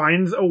she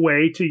finds a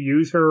way to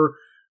use her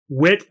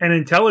wit and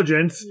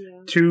intelligence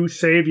to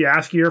save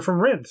Jaskier from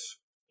Rince.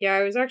 Yeah,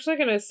 I was actually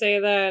going to say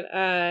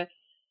that,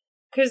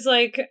 because,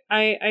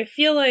 I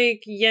feel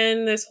like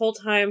Yen this whole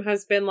time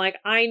has been like,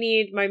 I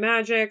need my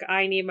magic,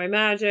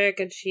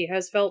 and she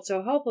has felt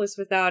so helpless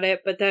without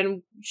it, but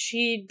then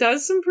she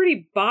does some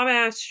pretty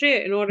bomb-ass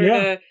shit in order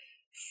to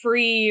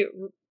free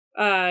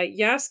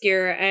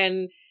Jaskier,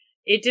 and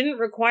it didn't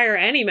require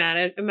any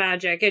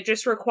magic. It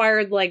just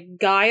required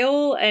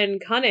guile and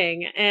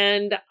cunning,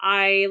 and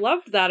I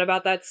loved that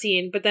about that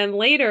scene. But then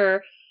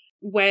later,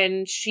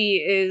 when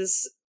she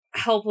is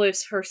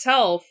helpless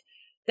herself,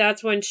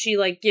 that's when she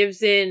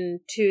gives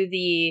in to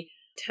the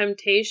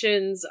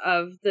temptations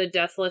of the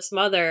Deathless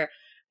Mother,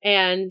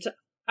 and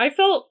I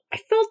felt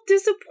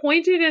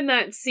disappointed in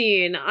that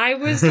scene. I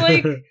was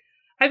like,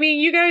 I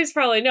mean, you guys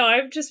probably know,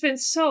 I've just been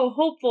so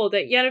hopeful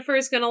that Yennefer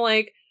is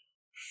gonna,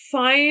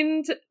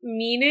 find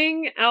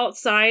meaning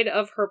outside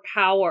of her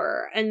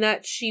power, and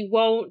that she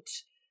won't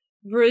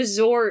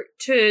resort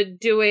to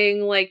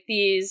doing,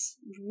 these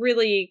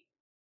really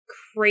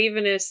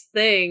cravenous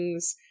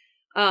things,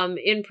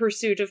 in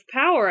pursuit of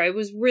power. I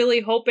was really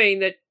hoping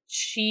that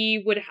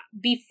she would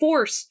be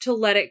forced to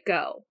let it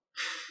go.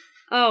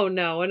 Oh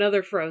no,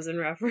 another Frozen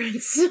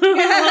reference.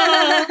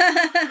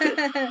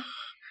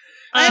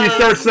 She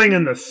starts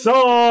singing the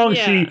song.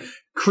 Yeah. She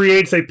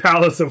creates a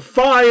palace of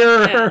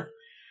fire. Yeah.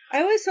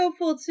 I was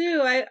hopeful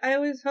too. I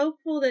was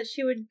hopeful that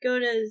she would go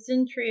to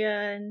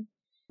Zintria and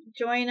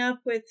join up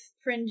with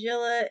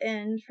Fringilla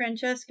and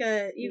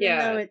Francesca, even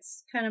though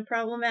it's kind of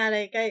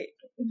problematic. I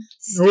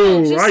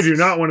do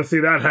not want to see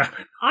that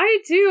happen. I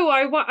do.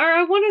 I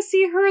want to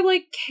see her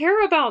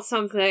care about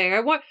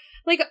something.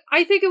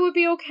 I think it would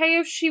be okay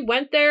if she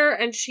went there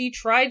and she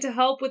tried to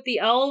help with the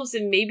elves,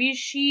 and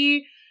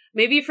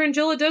maybe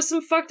Fringilla does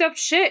some fucked up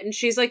shit, and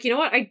she's like, you know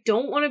what, I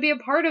don't want to be a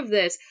part of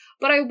this,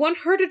 but I want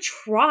her to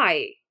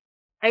try.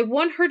 I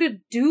want her to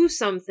do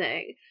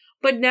something.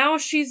 But now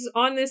she's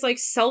on this,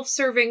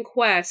 self-serving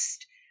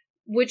quest,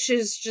 which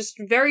is just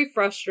very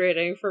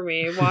frustrating for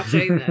me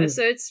watching this.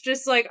 It's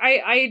just,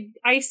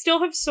 I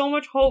still have so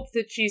much hope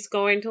that she's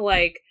going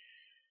to,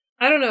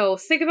 I don't know,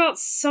 think about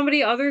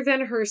somebody other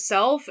than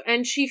herself,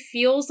 and she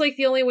feels like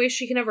the only way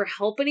she can ever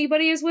help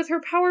anybody is with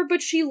her power,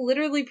 but she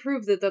literally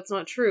proved that that's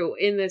not true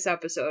in this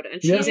episode,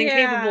 and she's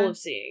incapable of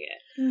seeing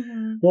it.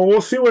 Mm-hmm. Well,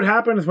 we'll see what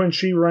happens when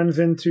she runs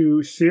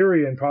into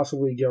Ciri and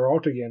possibly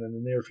Geralt again in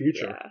the near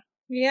future.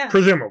 Yeah.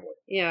 Presumably.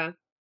 Yeah.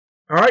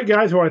 All right,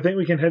 guys. Well, I think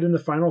we can head into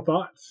final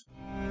thoughts.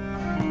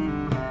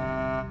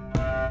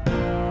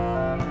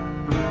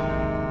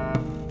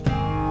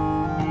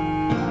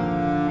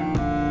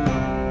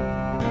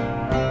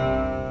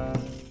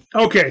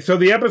 Okay, so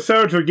the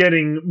episodes are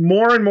getting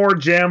more and more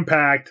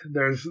jam-packed.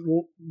 There's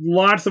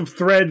lots of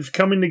threads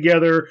coming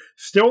together.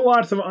 Still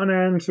lots of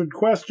unanswered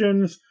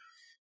questions.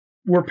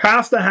 We're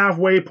past the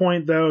halfway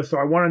point, though, so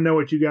I want to know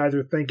what you guys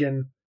are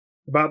thinking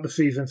about the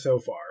season so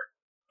far.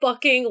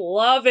 Fucking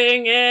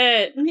loving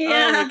it!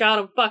 Yeah. Oh my god,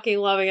 I'm fucking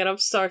loving it. I'm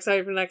so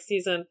excited for next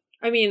season.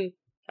 I mean,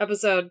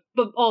 episode,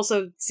 but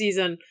also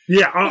season.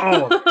 Yeah,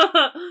 all of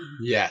it.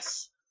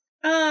 Yes.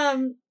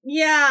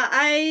 Yeah,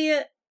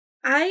 I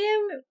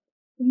am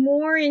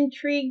more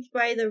intrigued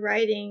by the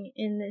writing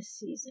in this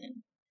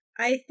season.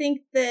 I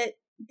think that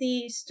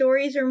the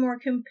stories are more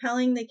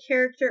compelling, the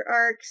character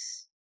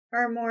arcs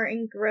are more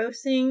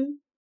engrossing.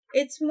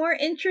 It's more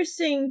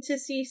interesting to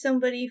see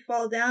somebody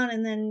fall down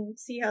and then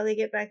see how they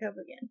get back up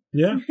again.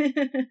 Yeah.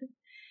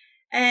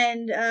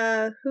 And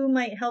who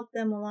might help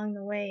them along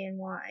the way and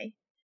why.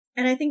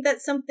 And I think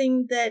that's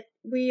something that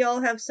we all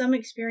have some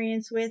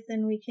experience with,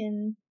 and we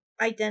can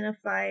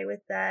identify with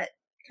that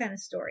kind of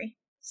story.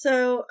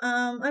 So,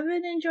 I've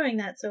been enjoying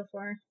that so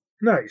far.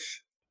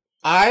 Nice.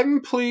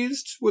 I'm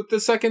pleased with the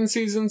second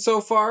season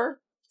so far.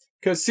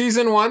 Because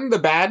season 1, the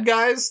bad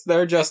guys,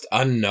 they're just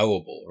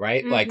unknowable,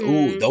 right? Mm-hmm. Like,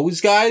 ooh,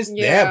 those guys,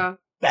 they're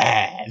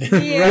bad.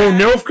 Yeah. Oh,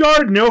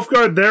 Nilfgaard,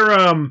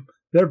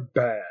 they're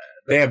bad.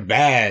 They're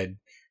bad.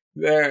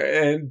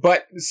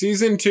 But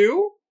season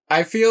 2,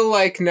 I feel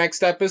like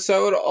next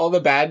episode, all the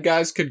bad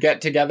guys could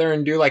get together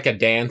and do like a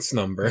dance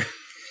number.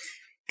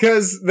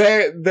 Because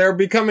they're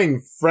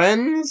becoming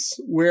friends.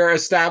 We're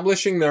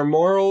establishing their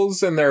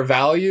morals and their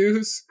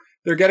values.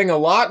 They're getting a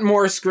lot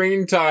more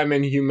screen time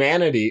in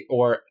humanity,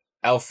 or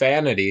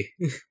Elfanity.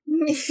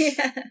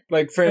 Yeah.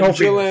 Like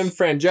Frangilla and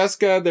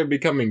Francesca, they're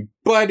becoming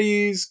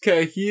buddies.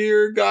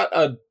 Kahir got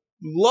a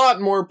lot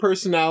more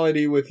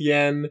personality with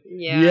Yen.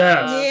 Yeah.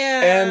 Yes.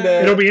 Yeah. And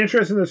It'll be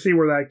interesting to see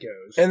where that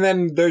goes. And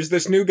then there's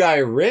this new guy,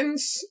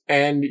 Rince,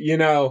 and, you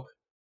know,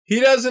 he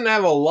doesn't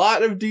have a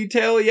lot of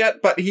detail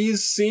yet, but he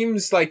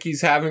seems like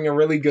he's having a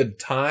really good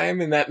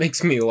time, and that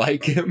makes me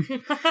like him.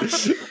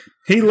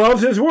 He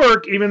loves his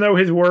work, even though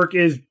his work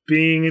is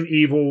being an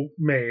evil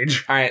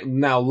mage. Alright,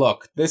 now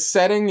look, this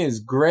setting is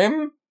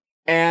grim,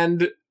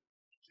 and,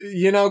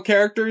 you know,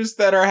 characters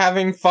that are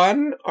having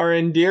fun are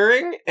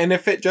endearing, and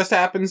if it just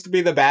happens to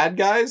be the bad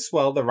guys,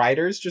 well, the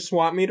writers just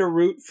want me to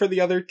root for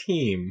the other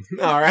team.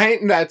 Alright,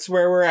 that's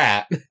where we're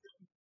at.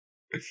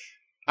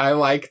 I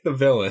like the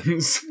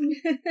villains.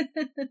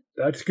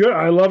 That's good.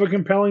 I love a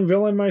compelling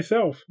villain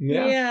myself.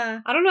 Yeah.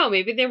 I don't know,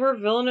 maybe they were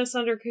villainous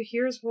under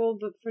Kahir's rule,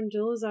 but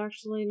Frangilla's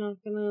actually not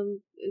gonna,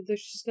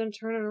 she's gonna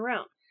turn it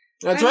around.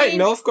 That's I right,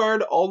 mean-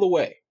 Nilfgaard all the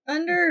way.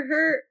 Under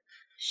her,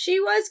 she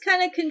was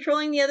kind of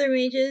controlling the other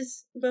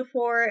mages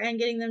before and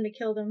getting them to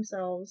kill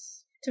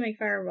themselves to make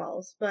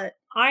fireballs, but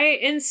I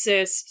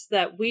insist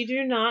that we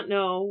do not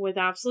know with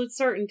absolute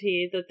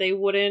certainty that they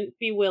wouldn't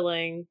be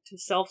willing to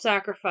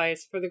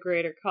self-sacrifice for the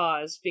greater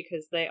cause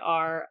because they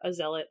are a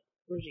zealot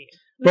regime.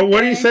 But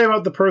what do you okay. say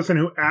about the person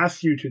who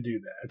asks you to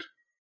do that?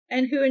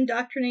 And who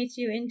indoctrinates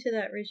you into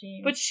that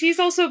regime. But she's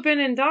also been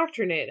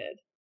indoctrinated.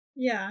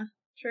 Yeah,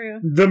 true.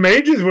 The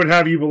mages would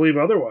have you believe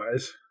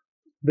otherwise.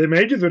 The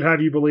mages would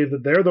have you believe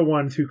that they're the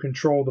ones who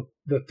control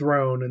the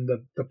throne and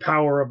the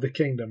power of the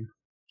kingdom.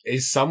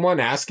 Is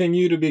someone asking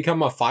you to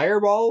become a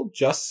fireball?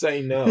 Just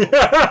say no.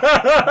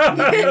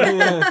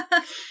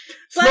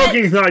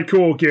 Smoking's not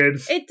cool,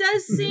 kids. It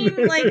does seem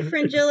like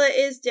Fringilla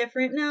is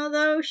different now,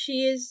 though.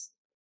 She is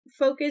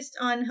focused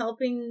on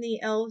helping the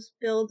elves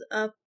build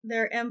up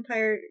their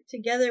empire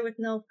together with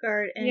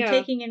Nilfgaard and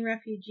taking in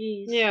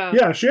refugees. Yeah.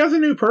 Yeah, she has a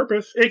new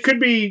purpose. It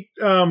could be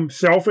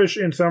selfish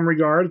in some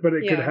regards, but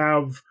it could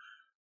have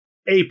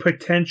a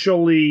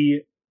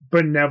potentially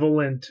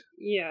benevolent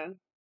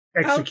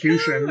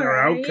execution or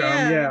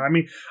outcome. Yeah. I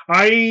mean,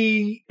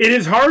 it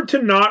is hard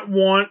to not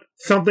want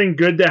something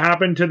good to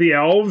happen to the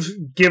elves,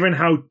 given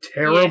how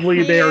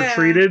terribly they are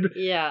treated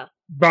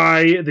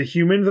by the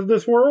humans of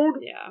this world.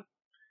 Yeah.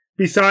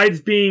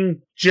 Besides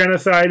being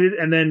genocided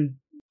and then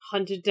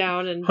hunted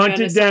down and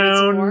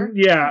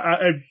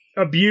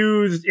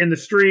abused in the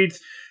streets,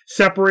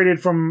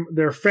 separated from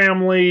their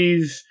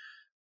families,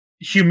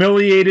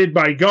 humiliated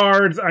by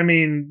guards. I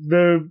mean,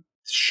 the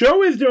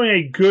show is doing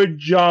a good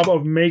job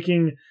of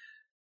making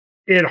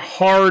it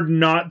hard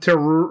not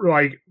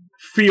to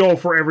feel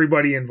for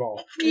everybody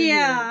involved.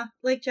 Yeah,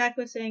 like Jack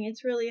was saying,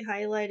 it's really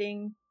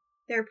highlighting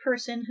their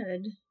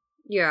personhood.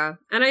 Yeah,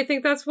 and I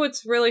think that's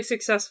what's really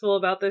successful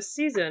about this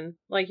season,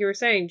 like you were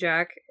saying,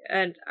 Jack.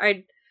 And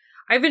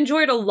I've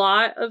enjoyed a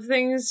lot of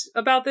things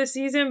about this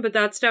season, but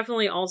that's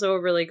definitely also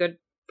a really good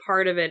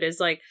part of it is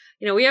like,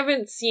 we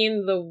haven't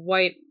seen the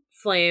White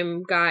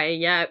Flame guy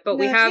yet, but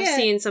we have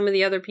seen some of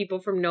the other people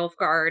from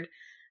Nilfgaard,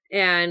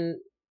 and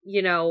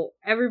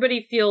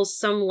everybody feels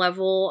some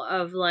level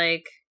of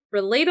like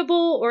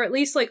relatable, or at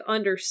least like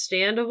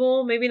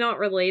understandable, maybe not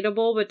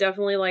relatable, but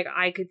definitely like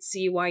I could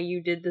see why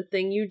you did the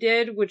thing you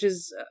did, which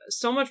is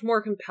so much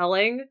more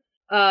compelling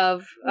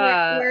of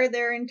where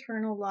their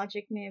internal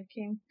logic may have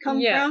come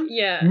from.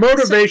 Yeah.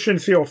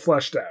 Motivations feel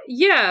fleshed out.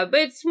 Yeah, but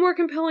it's more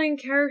compelling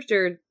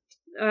characters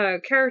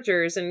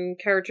and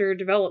character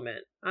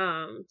development.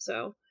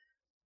 So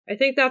I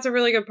think that's a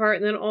really good part.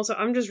 And then also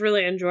I'm just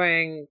really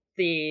enjoying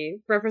the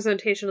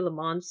representation of the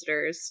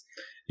monsters.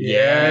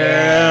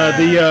 Yeah,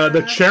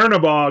 the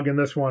Chernobog in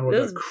this one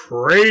was a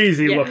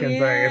crazy looking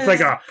thing. It's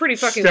like a pretty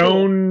fucking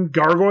stone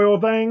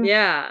gargoyle thing.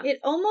 Yeah. It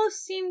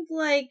almost seemed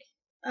like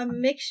a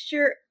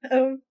mixture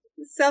of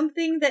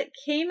something that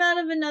came out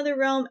of another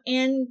realm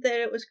and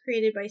that it was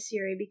created by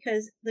Ciri,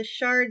 because the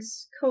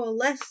shards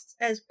coalesced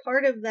as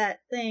part of that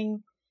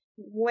thing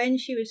when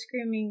she was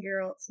screaming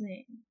Geralt's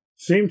name.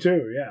 Seemed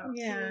to, yeah.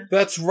 Yeah.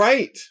 That's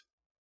right.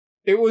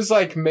 It was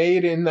like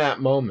made in that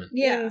moment.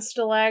 Yeah. And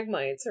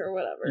stalagmites or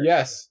whatever.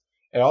 Yes.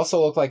 It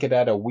also looked like it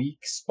had a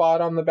weak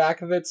spot on the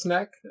back of its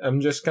neck. I'm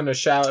just going to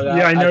shout it out.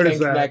 Yeah, I noticed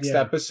that. Next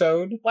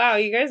episode. Wow,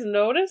 you guys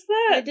noticed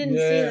that? I didn't see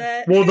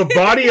that. Well, the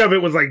body of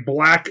it was like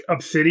black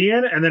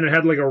obsidian, and then it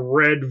had like a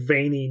red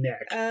veiny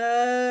neck.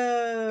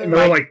 Oh. There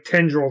were like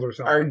tendrils or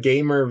something. Our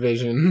gamer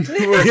vision.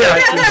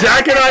 Yeah,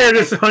 Jack and I are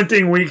just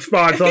hunting weak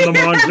spots on the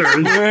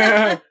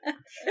monsters.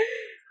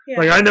 Yeah.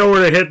 Like, I know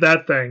where to hit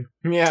that thing.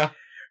 Yeah.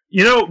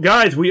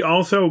 Guys, we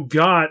also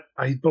got,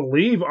 I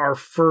believe, our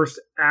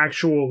first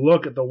actual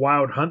look at the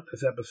Wild Hunt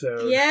this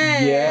episode.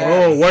 Yes.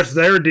 Oh, what's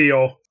their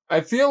deal?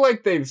 I feel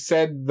like they've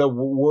said the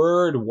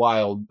word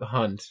Wild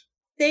Hunt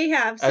They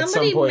have. at some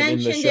Somebody point in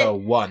mentioned the show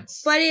it,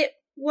 once. but it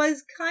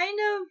was kind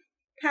of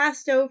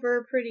passed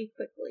over pretty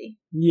quickly.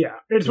 Yeah,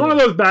 it's one of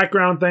those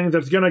background things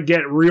that's going to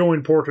get real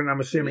important, I'm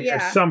assuming,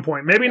 at some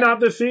point. Maybe not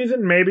this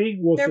season, maybe.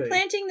 We'll see. They're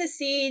planting the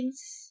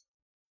seeds.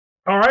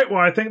 All right, well,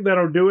 I think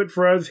that'll do it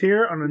for us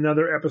here on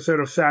another episode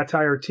of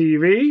Satire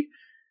TV.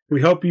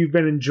 We hope you've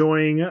been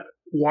enjoying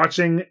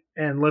watching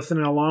and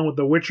listening along with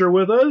The Witcher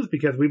with us,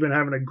 because we've been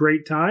having a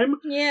great time.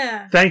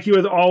 Yeah. Thank you,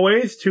 as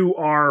always, to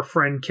our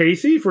friend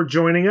Casey for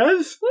joining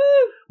us. Woo!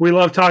 We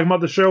love talking about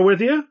the show with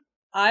you.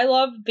 I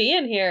love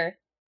being here.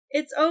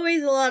 It's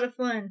always a lot of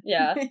fun.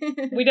 Yeah.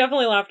 We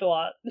definitely laughed a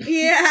lot.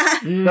 Yeah.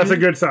 That's a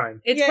good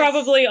sign. It's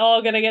probably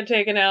all going to get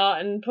taken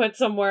out and put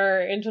somewhere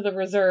into the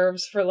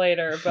reserves for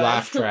later. But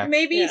Laugh track.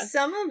 Maybe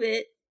some of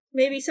it,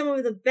 maybe some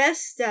of the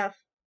best stuff,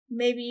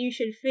 maybe you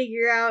should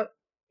figure out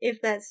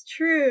if that's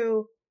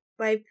true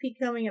by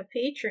becoming a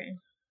patron.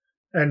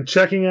 And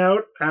checking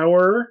out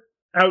our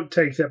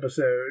outtakes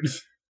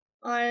episodes.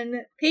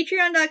 On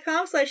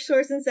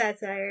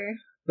patreon.com/swordsandSatire.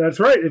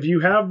 That's right. If you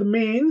have the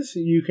means,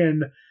 you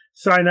can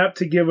sign up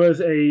to give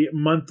us a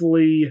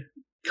monthly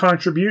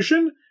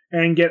contribution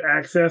and get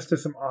access to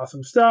some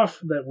awesome stuff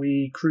that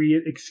we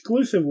create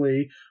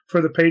exclusively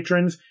for the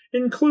patrons,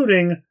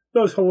 including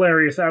those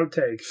hilarious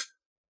outtakes.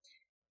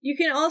 You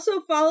can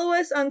also follow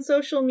us on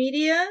social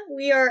media.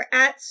 We are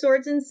at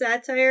Swords and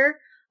Satire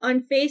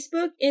on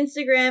Facebook,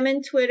 Instagram,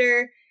 and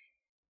Twitter.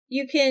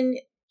 You can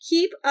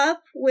keep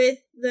up with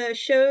the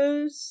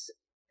show's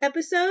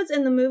episodes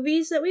and the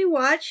movies that we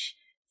watch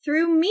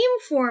through meme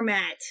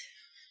format.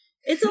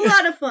 It's a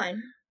lot of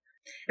fun.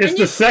 It's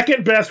the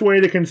second best way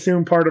to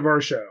consume part of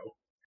our show,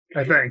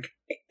 I think.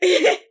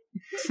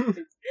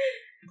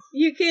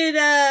 You could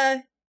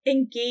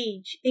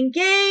engage.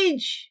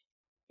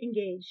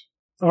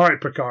 All right,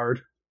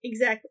 Picard.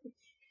 Exactly.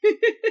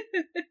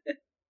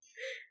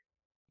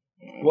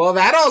 Well,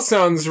 that all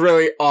sounds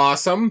really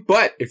awesome,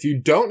 but if you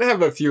don't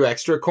have a few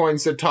extra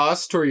coins to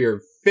toss to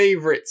your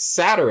favorite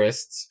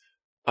satirists,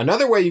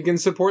 another way you can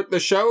support the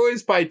show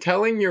is by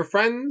telling your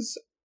friends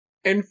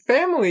and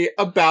family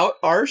about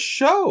our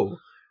show.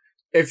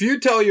 If you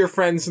tell your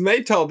friends and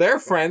they tell their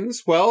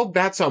friends, well,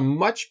 that's a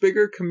much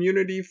bigger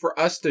community for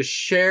us to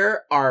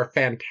share our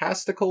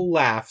fantastical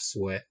laughs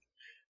with.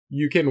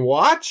 You can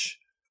watch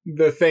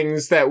the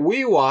things that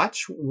we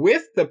watch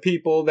with the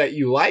people that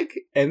you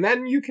like, and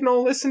then you can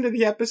all listen to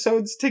the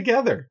episodes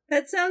together.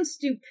 That sounds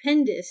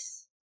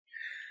stupendous.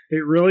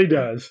 It really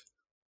does.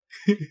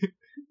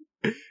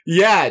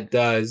 Yeah, it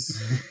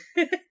does.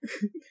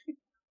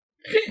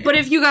 But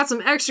if you got some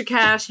extra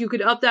cash, you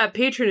could up that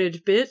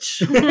patronage, bitch.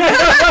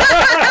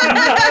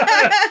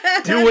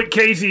 Do what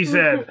Casey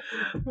said.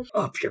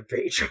 Up your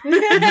page.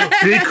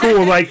 Be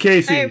cool like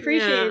Casey. I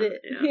appreciate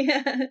it.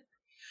 Yeah.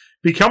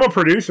 Become a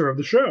producer of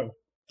the show.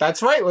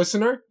 That's right,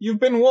 listener. You've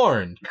been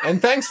warned. And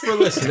thanks for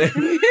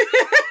listening.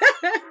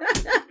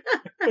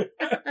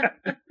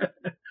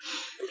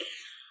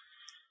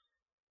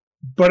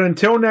 But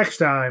until next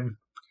time,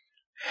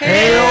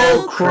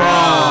 Hail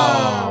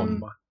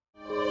Crom!